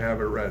 whenever they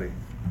have it ready.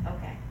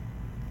 Okay.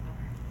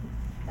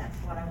 That's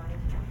what I wanted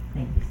to know.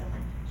 Thank you so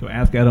much. So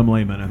ask Adam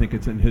Lehman, I think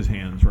it's in his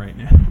hands right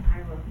now.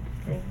 I will.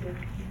 Thank you.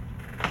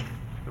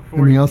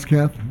 Anything else,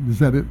 Kath? Is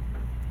that it?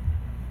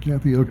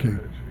 Kathy, okay.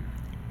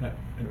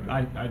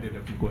 I did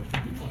have some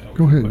questions.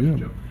 Go ahead, Question,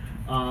 yeah.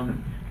 Joe.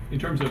 In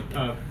terms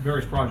of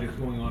various projects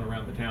going on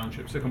around the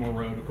township, Sycamore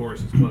Road, of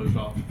course, is closed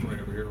off right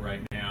over here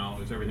right now.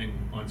 Is everything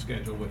on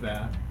schedule with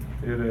that?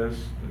 It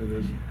is.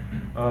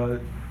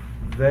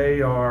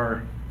 They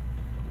are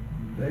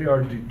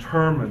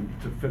determined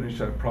to finish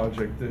that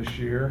project this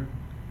year.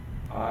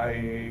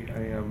 I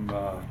am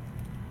a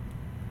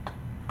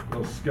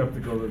little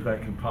skeptical that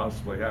that can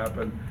possibly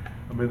happen.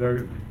 I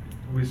mean,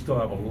 we still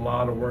have a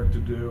lot of work to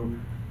do.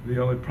 The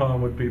only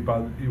problem would be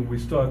we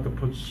still have to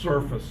put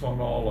surface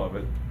on all of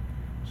it,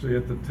 so you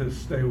have to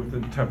stay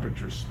within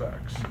temperature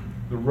specs.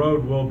 The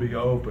road will be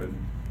open,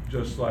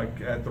 just like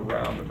at the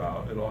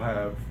roundabout. It'll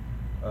have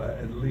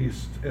at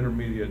least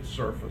intermediate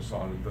surface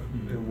on it, but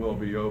it will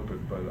be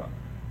open, but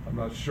I'm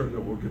not sure that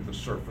we'll get the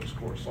surface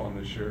course on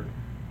this year,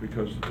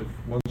 because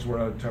once we're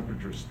out of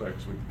temperature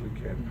specs, we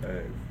can't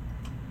pave.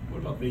 What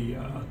about the,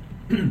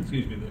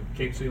 excuse me, the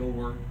Cape Seal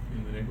work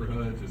in the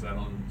neighborhoods? Is that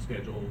on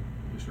schedule,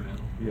 Mr. Nell?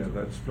 Yeah,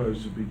 that's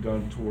supposed to be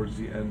done towards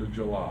the end of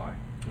July.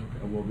 Okay.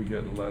 And we'll be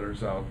getting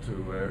letters out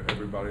to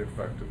everybody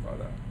affected by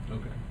that.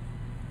 Okay.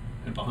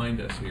 And behind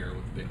us here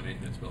with the big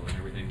maintenance building,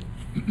 everything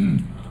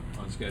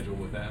on schedule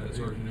with that, as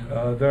far as you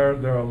know?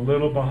 They're a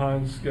little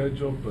behind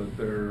schedule, but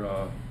they're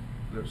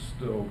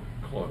still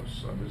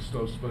close. I mean, it's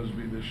still supposed to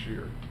be this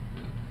year.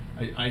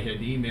 I had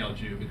emailed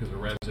you because a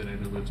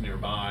resident who lives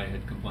nearby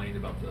had complained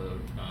about the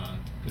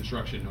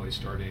construction noise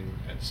starting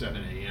at 7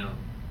 a.m.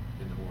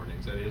 in the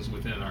mornings. That is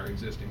within our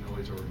existing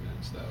noise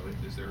ordinance,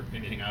 though. Is there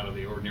anything out of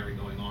the ordinary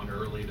going on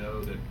early,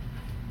 though, that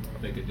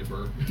they could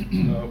defer?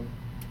 No.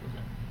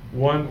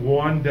 Okay.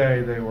 One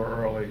day they were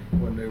early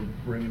when they were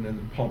bringing in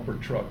the pumper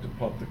truck to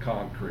pump the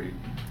concrete.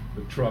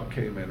 The truck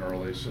came in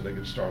early so they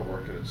could start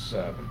working at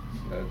 7.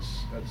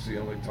 That's the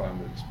only time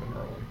that it's been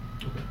early.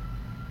 Okay.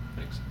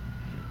 Thanks.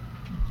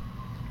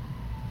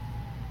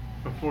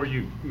 Before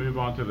you move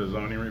on to the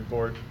zoning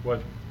report,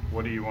 what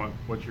do you want,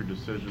 what's your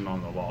decision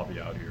on the lobby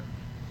out here?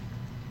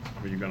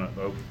 Are you gonna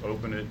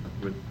open it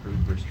with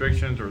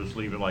restrictions, or just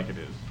leave it like it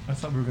is? I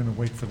thought we were gonna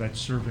wait for that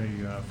survey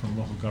from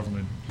local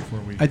government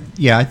before we.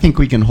 Yeah, I think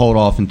we can hold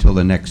off until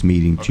the next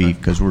meeting, Okay. Chief,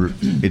 because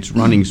it's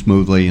running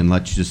smoothly, and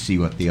let's just see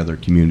what the other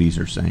communities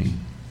are saying.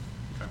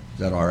 Okay. Is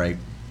that all right?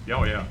 Yeah,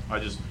 oh, yeah,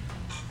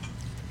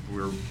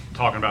 we're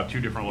talking about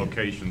two different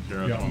locations here,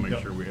 I just Yeah, wanna make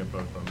yeah. sure we have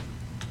both of them.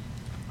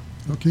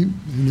 Okay,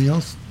 anything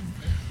else?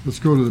 Let's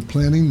go to the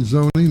planning,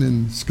 zoning,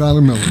 and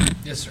Skylar Miller.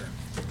 Yes, sir.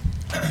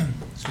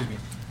 Excuse me.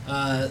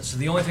 So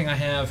the only thing I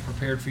have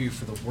prepared for you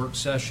for the work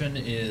session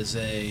is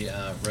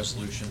a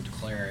resolution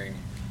declaring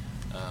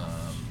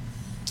a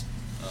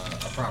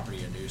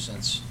property a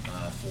nuisance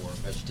for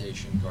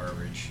vegetation,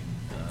 garbage,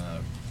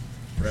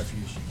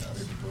 refuse and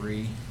other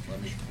debris.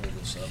 Let me pull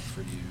this up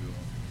for you.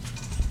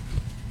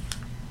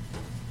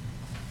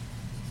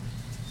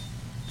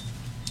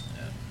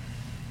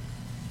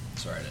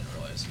 Sorry, I didn't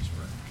realize these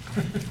were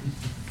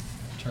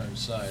turned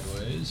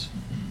sideways.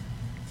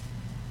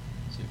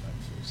 See if I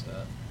can fix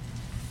that.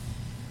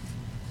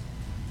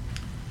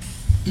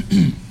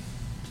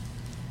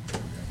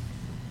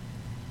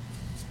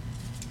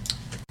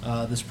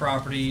 This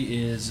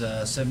property is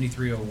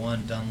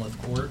 7301 Dunlith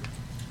Court.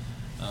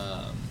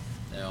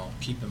 Now,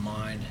 keep in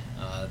mind,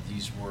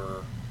 these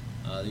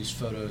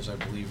photos, I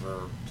believe,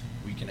 are a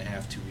week and a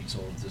half, 2 weeks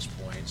old at this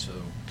point, so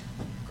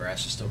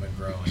grass has still been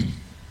growing.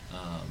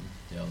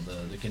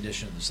 The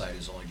condition of the site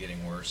is only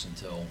getting worse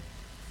until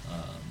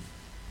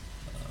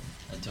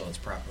it's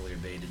properly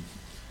abated.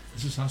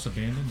 Is this house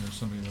abandoned or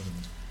somebody living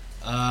in it?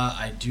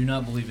 I do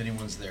not believe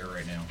anyone's there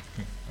right now.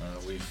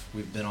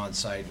 We've been on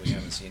site, we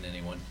haven't seen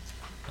anyone.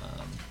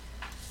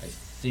 I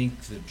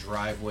think the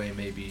driveway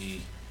may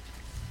be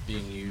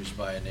being used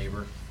by a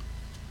neighbor.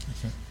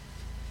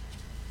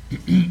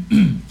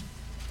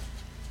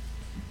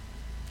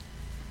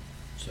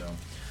 So,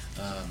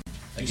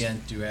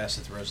 again, do ask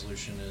that the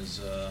resolution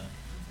is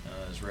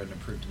read and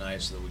approved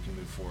tonight so that we can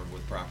move forward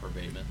with proper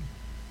abatement.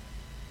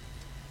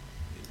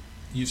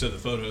 You said the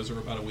photos are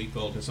about a week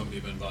old. Has somebody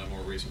been by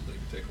more recently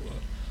to take a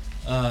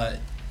look?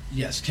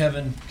 Yes,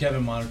 Kevin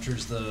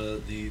monitors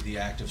the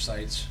active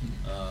sites,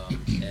 and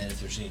if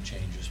there's any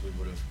changes, we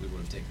would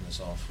have taken this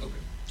off. Okay.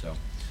 So,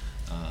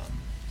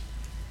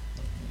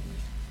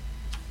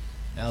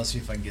 now let's see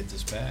if I can get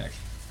this back.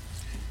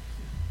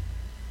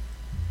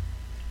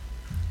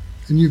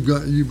 And you've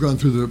gone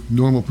through the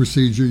normal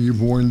procedure.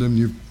 You've warned them.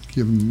 You've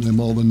given them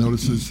all the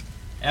notices.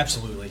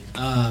 Absolutely.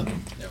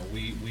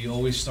 We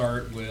always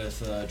start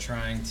with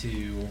trying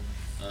to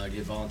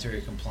get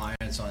voluntary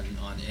compliance on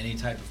any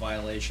type of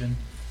violation.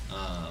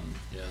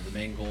 The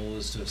main goal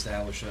is to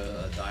establish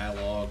a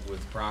dialogue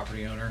with the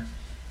property owner,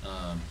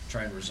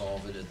 try and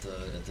resolve it at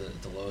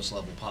the lowest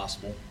level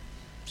possible.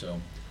 So,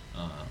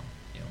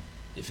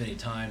 if any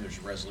time there's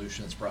a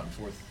resolution that's brought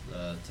forth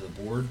to the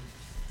board,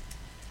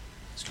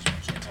 excuse me,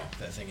 I can't talk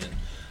that thing in.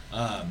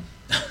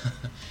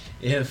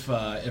 If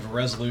a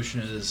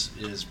resolution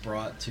is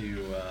brought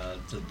to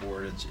the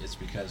board, it's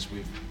because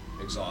we've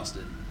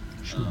exhausted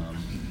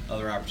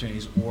other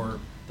opportunities, or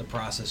the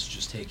process is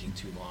just taking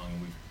too long,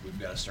 and we've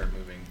got to start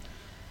moving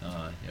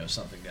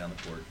something down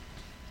the court.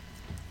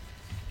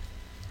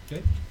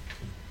 Okay.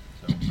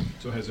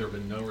 So has there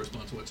been no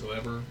response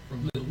whatsoever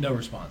from the? No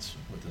response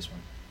with this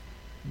one.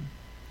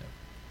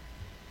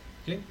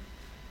 Okay.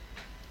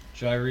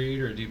 Should I read,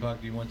 or Deepak,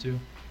 do you want to?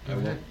 Go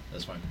ahead.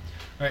 That's fine.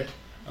 All right.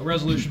 A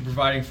resolution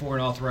providing for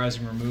and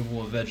authorizing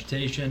removal of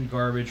vegetation,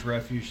 garbage,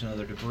 refuse, and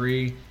other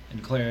debris, and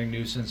declaring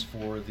nuisance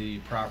for the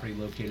property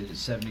located at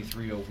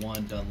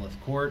 7301 Dunlith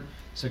Court,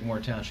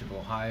 Sycamore Township,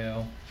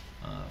 Ohio,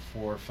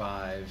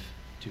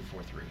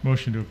 45243.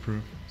 Motion to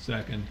approve.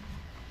 Second.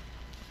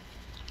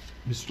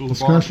 Mr. LaBarber?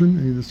 Discussion?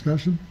 Any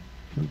discussion?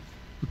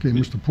 Okay,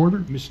 Mr. Porter?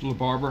 Mr.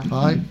 LaBarber?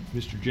 Aye.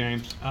 Mr.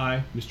 James?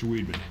 Aye. Mr.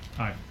 Weedman?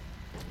 Aye.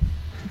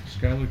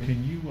 Skylar,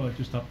 can you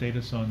just update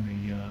us on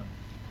the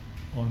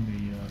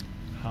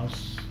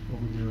house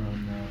over there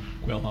on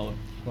Quail Hollow.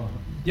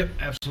 Yep,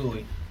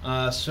 absolutely.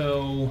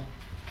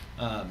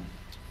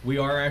 We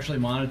are actually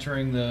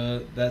monitoring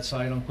that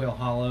site on Quail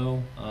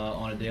Hollow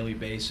on a daily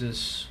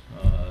basis.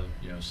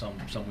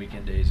 Some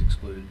weekend days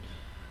excluded.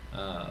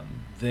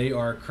 They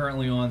are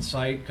currently on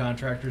site.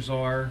 Contractors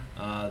are.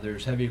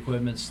 There's heavy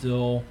equipment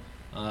still,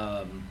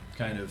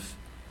 kind of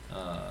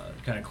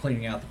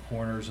cleaning out the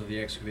corners of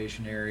the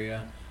excavation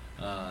area.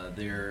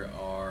 There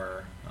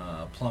are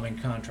plumbing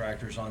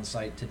contractors on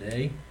site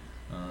today,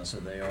 so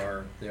they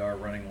are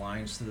running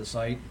lines to the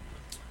site.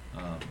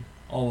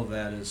 All of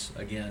that is,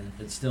 again,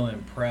 it's still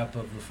in prep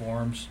of the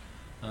forms,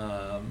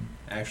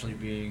 actually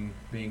being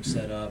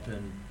set up,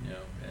 and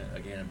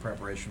again, in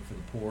preparation for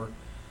the pour.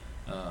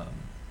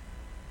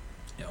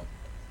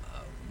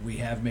 We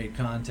have made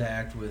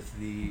contact with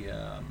the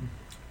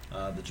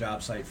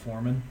job site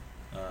foreman,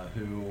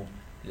 who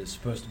is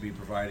supposed to be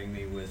providing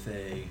me with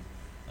a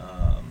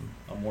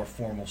more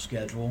formal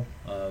schedule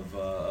of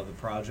the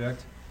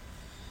project.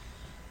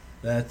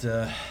 That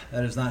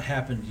has not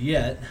happened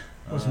yet.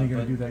 Wasn't he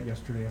going to do that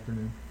yesterday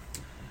afternoon?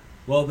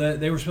 Well,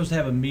 they were supposed to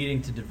have a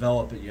meeting to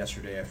develop it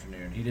yesterday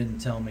afternoon. He didn't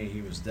tell me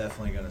he was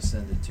definitely going to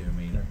send it to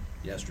me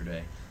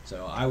yesterday.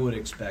 So I would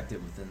expect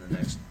it within the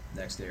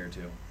next day or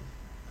two.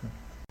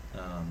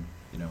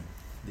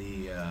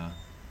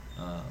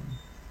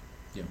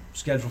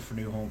 Schedule for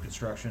new home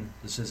construction.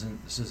 This isn't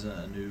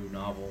a new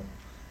novel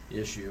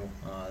issue.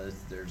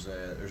 There's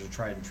a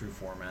tried and true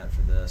format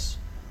for this.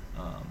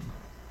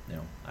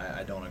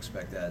 I don't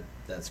expect that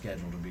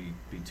schedule to be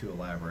too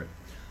elaborate.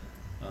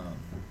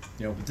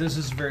 But this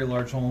is a very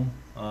large home.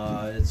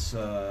 It's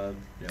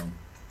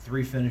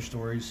 3 finished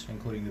stories,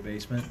 including the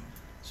basement.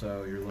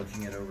 So you're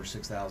looking at over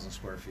 6,000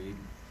 square feet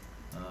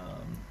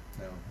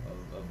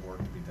of work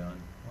to be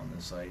done on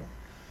this site.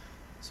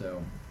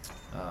 So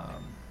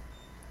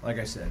like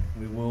I said,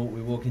 we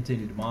will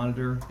continue to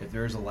monitor. If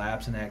there is a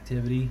lapse in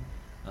activity,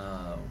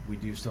 we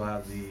do still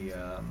have the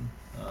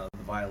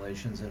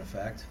violations in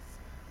effect.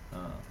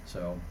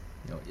 So,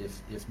 you know,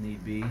 if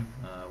need be,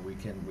 we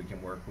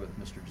can work with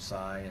Mr.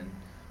 Desai and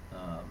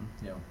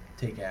you know,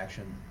 take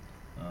action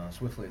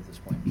swiftly at this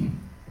point.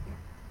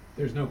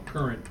 There's no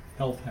current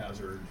health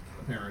hazard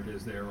apparent,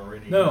 is there, or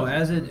any? No,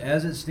 as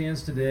it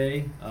stands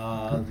today,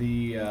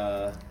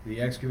 the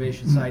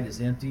excavation site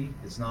is empty.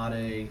 It's not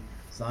an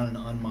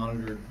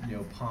unmonitored, you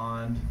know,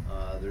 pond.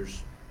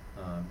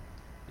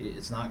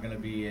 It's not going to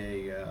be a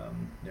you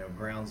know,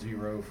 ground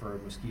zero for a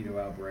mosquito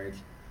outbreak.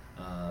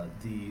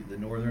 The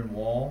northern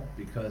wall,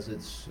 because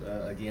it's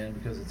again,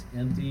 because it's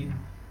empty,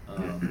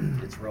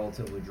 it's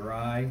relatively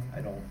dry.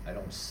 I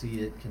don't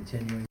see it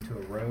continuing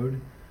to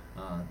erode.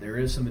 There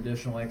is some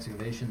additional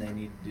excavation they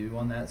need to do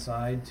on that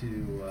side to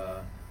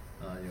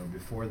you know,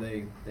 before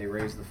they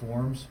raise the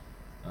forms.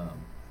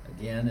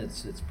 Again,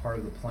 it's part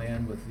of the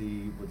plan with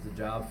the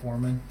job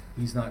foreman.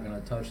 He's not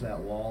going to touch that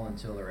wall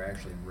until they're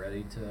actually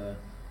ready to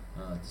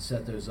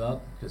set those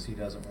up, because he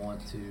doesn't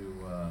want to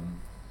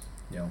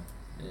you know,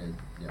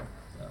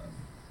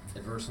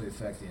 adversely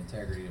affect the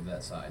integrity of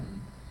that side.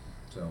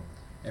 So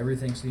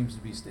everything seems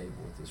to be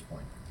stable at this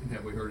point. And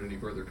have we heard any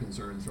further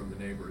concerns from the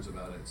neighbors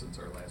about it since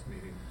our last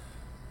meeting?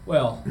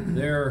 Well,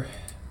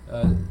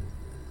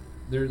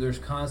 there's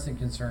constant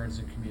concerns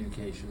and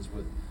communications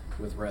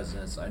with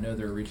residents. I know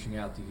they're reaching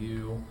out to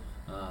you.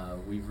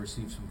 We've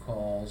received some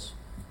calls,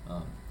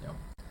 you know,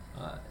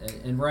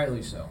 and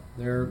rightly so.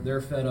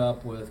 They're fed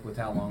up with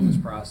how long this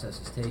process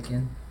has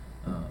taken.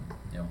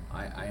 You know,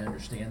 I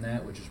understand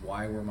that, which is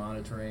why we're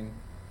monitoring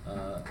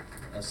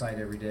a site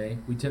every day.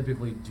 We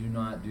typically do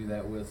not do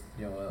that with,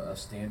 you know, a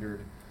standard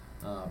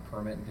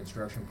permit and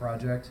construction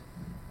project.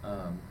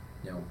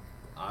 You know,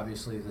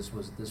 obviously this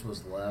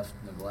was left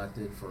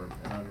neglected for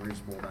an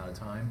unreasonable amount of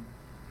time,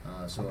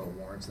 so it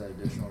warrants that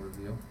additional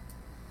review.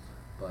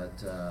 But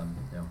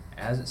you know,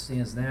 as it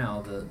stands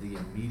now, the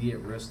immediate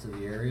risk to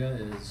the area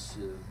is,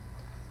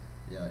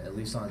 you know, at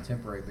least on a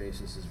temporary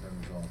basis, has been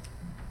resolved.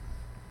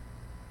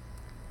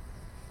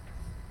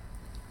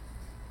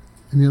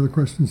 Any other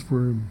questions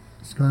for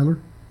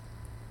Skylar?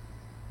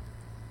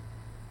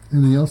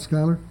 Anything else,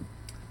 Skylar?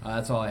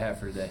 That's all I have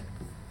for today.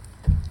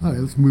 All right,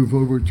 let's move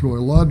over to our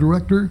law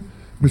director,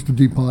 Mr.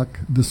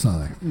 Deepak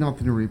Desai.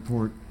 Nothing to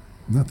report.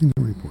 Nothing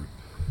to report.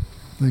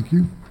 Thank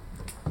you.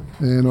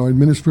 And our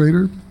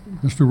administrator,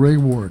 Mr. Ray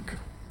Warwick.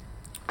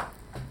 I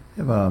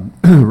have a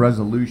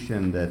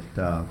resolution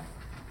that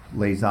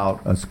lays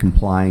out us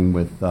complying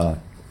with, I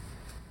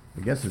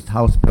guess it's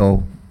House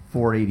Bill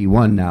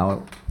 481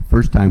 now.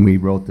 First time we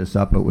wrote this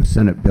up, it was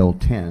Senate Bill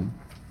 10.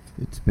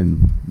 It's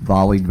been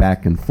volleyed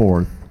back and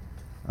forth.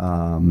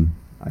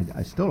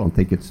 I still don't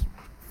think it's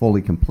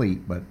fully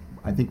complete, but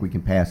I think we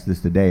can pass this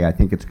today. I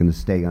think it's going to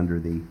stay under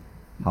the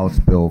House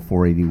Bill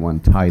 481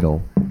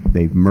 title.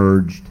 They've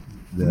merged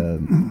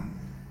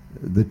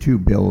the two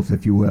bills,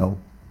 if you will,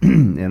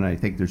 and I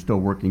think they're still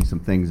working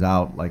some things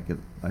out. Like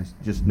I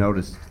just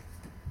noticed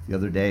the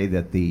other day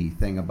that the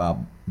thing about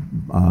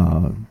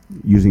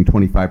using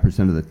 25%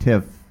 of the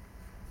TIF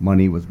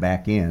money was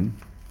back in.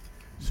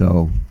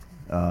 So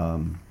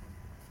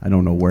I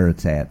don't know where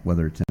it's at,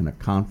 whether it's in a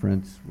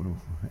conference.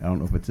 I don't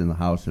know if it's in the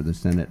House or the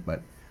Senate,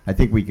 but I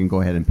think we can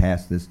go ahead and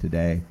pass this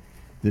today.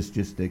 This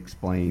just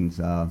explains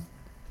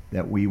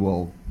that we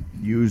will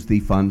use the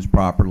funds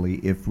properly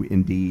if we,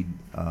 indeed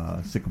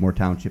Sycamore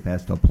Township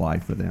has to apply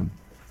for them.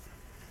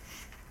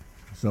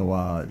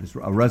 So this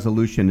a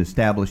resolution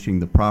establishing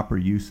the proper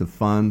use of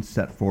funds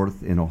set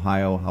forth in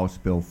Ohio House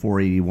Bill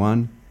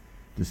 481,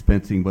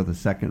 dispensing with a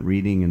second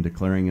reading and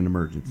declaring an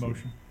emergency.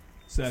 Motion.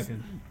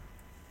 Second.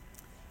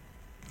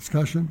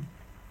 Discussion?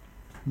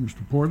 Mr.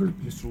 Porter?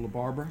 Mr.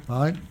 LaBarbera?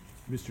 Aye.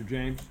 Mr.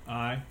 James?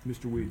 Aye.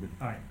 Mr. Weedman?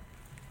 Aye.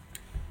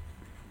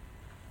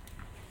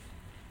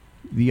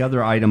 The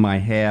other item I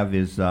have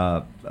is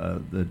the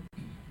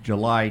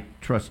July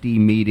trustee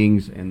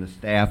meetings, and the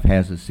staff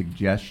has a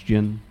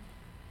suggestion.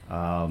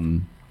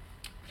 In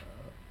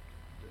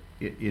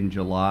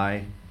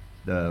July,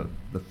 the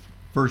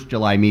first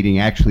July meeting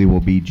actually will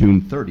be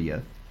June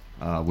 30th,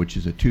 which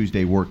is a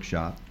Tuesday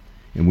workshop,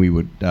 and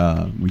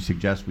we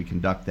suggest we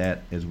conduct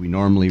that as we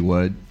normally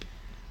would.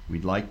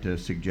 We'd like to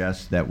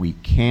suggest that we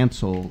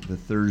cancel the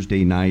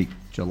Thursday night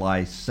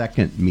July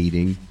 2nd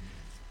meeting.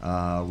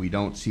 We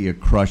don't see a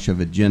crush of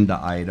agenda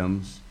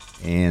items,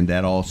 and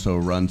that also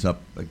runs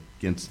up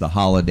against the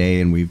holiday,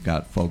 and we've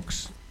got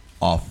folks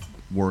off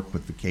work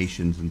with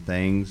vacations and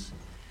things.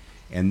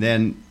 And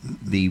then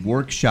the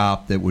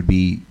workshop that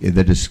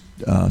is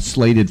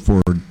slated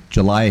for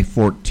July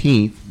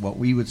 14th, what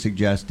we would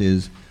suggest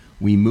is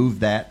we move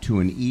that to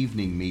an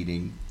evening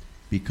meeting,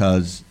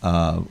 because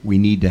we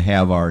need to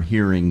have our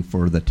hearing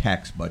for the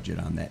tax budget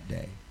on that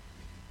day.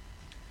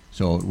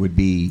 So it would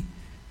be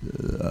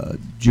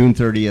June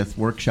 30th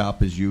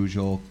workshop as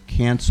usual,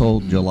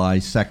 cancel July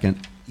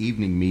 2nd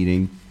evening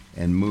meeting,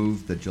 and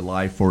move the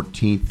July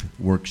 14th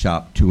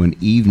workshop to an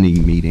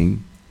evening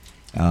meeting.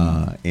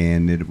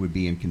 And it would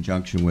be in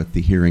conjunction with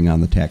the hearing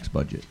on the tax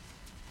budget.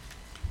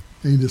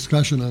 Any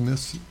discussion on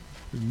this? Are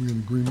we in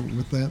agreement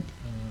with that?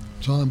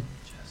 Tom?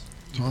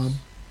 Tom?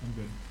 I'm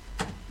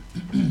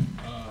good.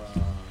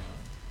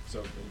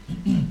 So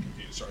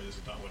confused. Sorry, this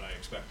is not what I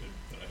expected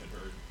that I had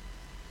heard.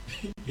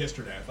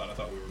 Yesterday, I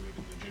thought we were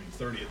moving the June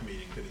 30th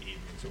meeting to the evening.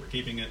 So we're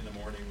keeping it in the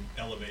morning,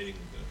 elevating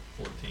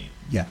the 14th.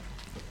 Yeah.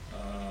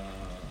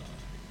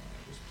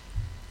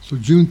 So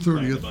June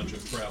Planned a 30th, bunch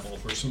of travel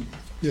for some.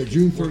 yeah,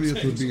 June work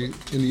 30th would days. be in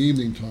the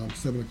evening, Tom,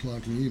 7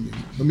 o'clock in the evening.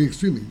 I mean,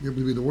 excuse me, it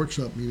would be the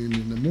workshop meeting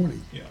in the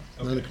morning, Yeah.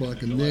 9 okay,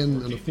 o'clock, and and July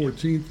then on the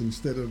 14th. 14th,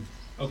 instead of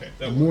Okay,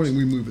 the that morning,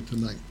 we works. move it to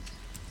night.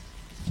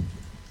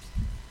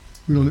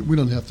 We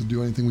don't have to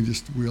do anything,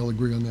 we all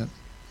agree on that.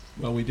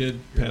 Well, we did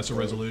pass a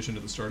resolution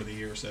at the start of the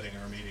year setting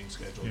our meeting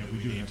schedule. Yeah, Do we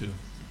we do need have to to.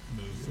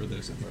 move for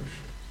this?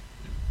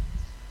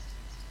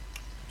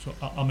 So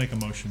I'll make a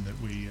motion that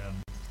we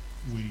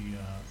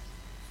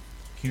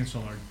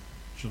cancel our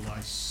July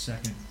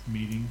 2nd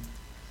meeting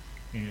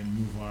and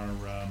move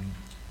our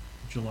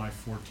July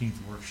 14th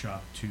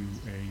workshop to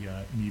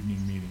an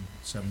evening meeting,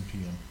 7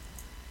 PM.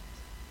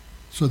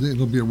 So then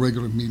it'll be a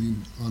regular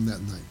meeting on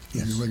that night.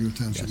 It'll be Yes. a regular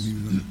township Yes.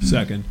 meeting. on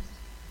Second.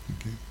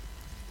 Okay.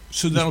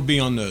 So that'll be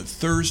on the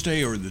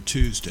Thursday or the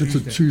Tuesday? It's a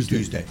Tuesday.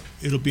 Tuesday.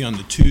 It'll be on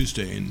the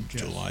Tuesday in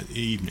Yes. July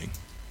evening.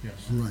 Yes.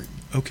 Right.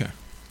 Okay.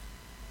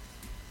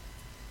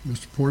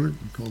 Mr. Porter, you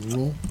call the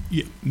roll.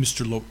 Yeah,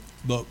 Mr.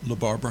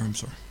 LaBarbera, I'm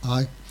sorry.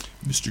 Aye.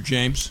 Mr.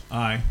 James?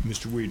 Aye.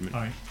 Mr. Weedman?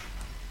 Aye.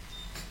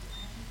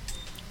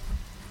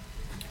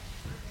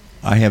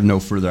 I have no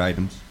further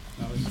items.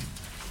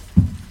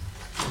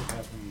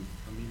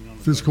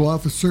 Fiscal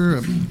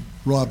Officer,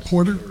 Rob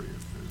Porter,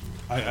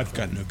 I've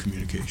got no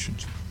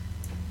communications,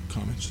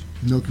 comments.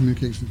 no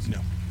communications? No.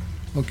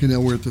 Okay, now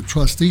we're at the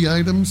trustee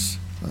items.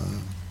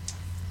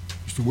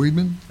 Mr.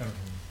 Weedman,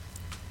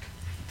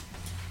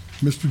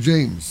 Mr.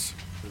 James.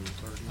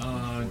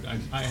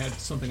 I had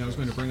something I was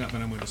going to bring up,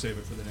 and I'm going to save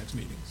it for the next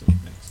meeting, so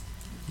thanks.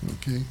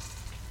 Okay.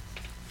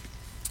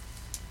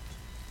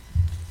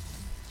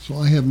 So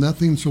I have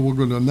nothing, so we'll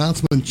go to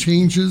announcement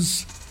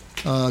changes.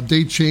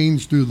 Date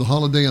change due to the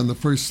holiday on the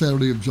first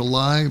Saturday of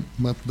July,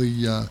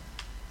 monthly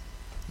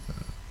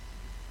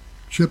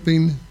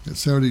chipping at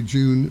Saturday,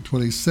 June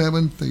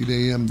 27th, 8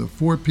 a.m. to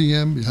 4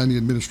 p.m. behind the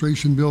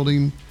Administration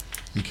Building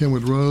in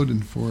Kenwood Road.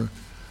 And for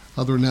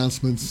other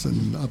announcements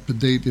and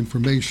up-to-date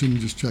information,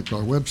 just check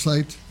our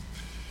website.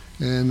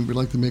 And we'd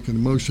like to make a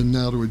motion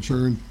now to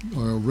adjourn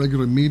our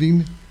regular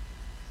meeting.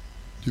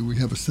 Do we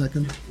have a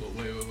second? Well,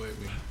 wait.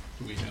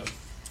 Do we have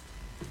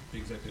the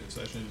executive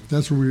session?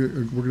 That's where we're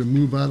going to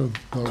move out of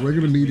our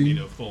regular We need meeting.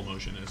 a full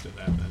motion as to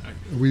that, then.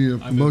 We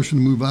need a I move- motion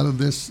to move out of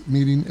this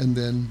meeting and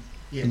then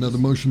Yeah, another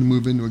just- motion to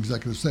move into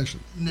executive session.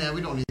 No,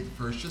 we don't need the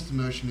first, just a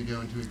motion to go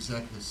into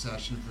executive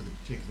session for the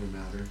particular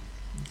matter.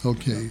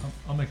 Okay.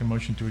 I'll make a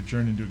motion to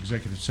adjourn into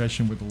executive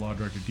session with the Law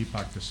Director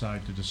Deepak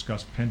Desai to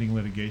discuss pending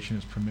litigation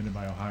as permitted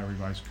by Ohio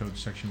Revised Code,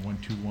 Section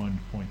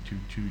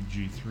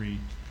 121.22G3,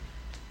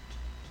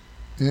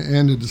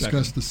 And to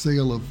discuss Second. the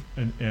sale of,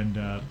 and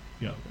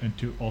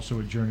to also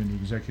adjourn into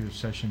executive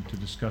session to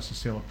discuss the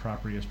sale of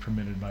property as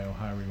permitted by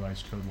Ohio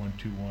Revised Code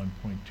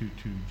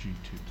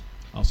 121.22G2.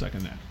 I'll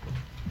second that.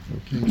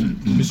 okay,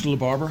 Mr.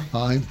 LaBarbera?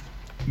 aye.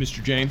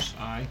 Mr. James?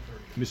 Aye.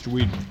 Mr.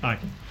 Weedman? Aye.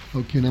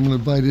 Okay, and I'm going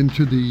to invite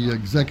into the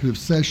executive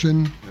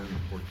session,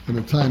 and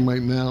the time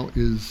right now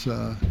is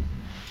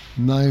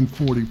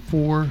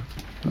 9:44.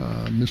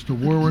 Mr.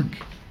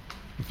 Warwick,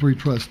 the three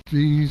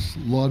trustees,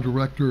 Law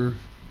Director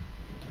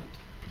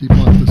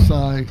Deepak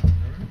Desai,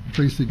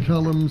 Tracy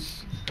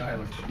Kellums,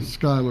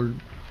 Skylar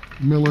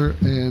Miller,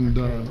 and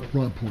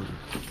Rob Porter.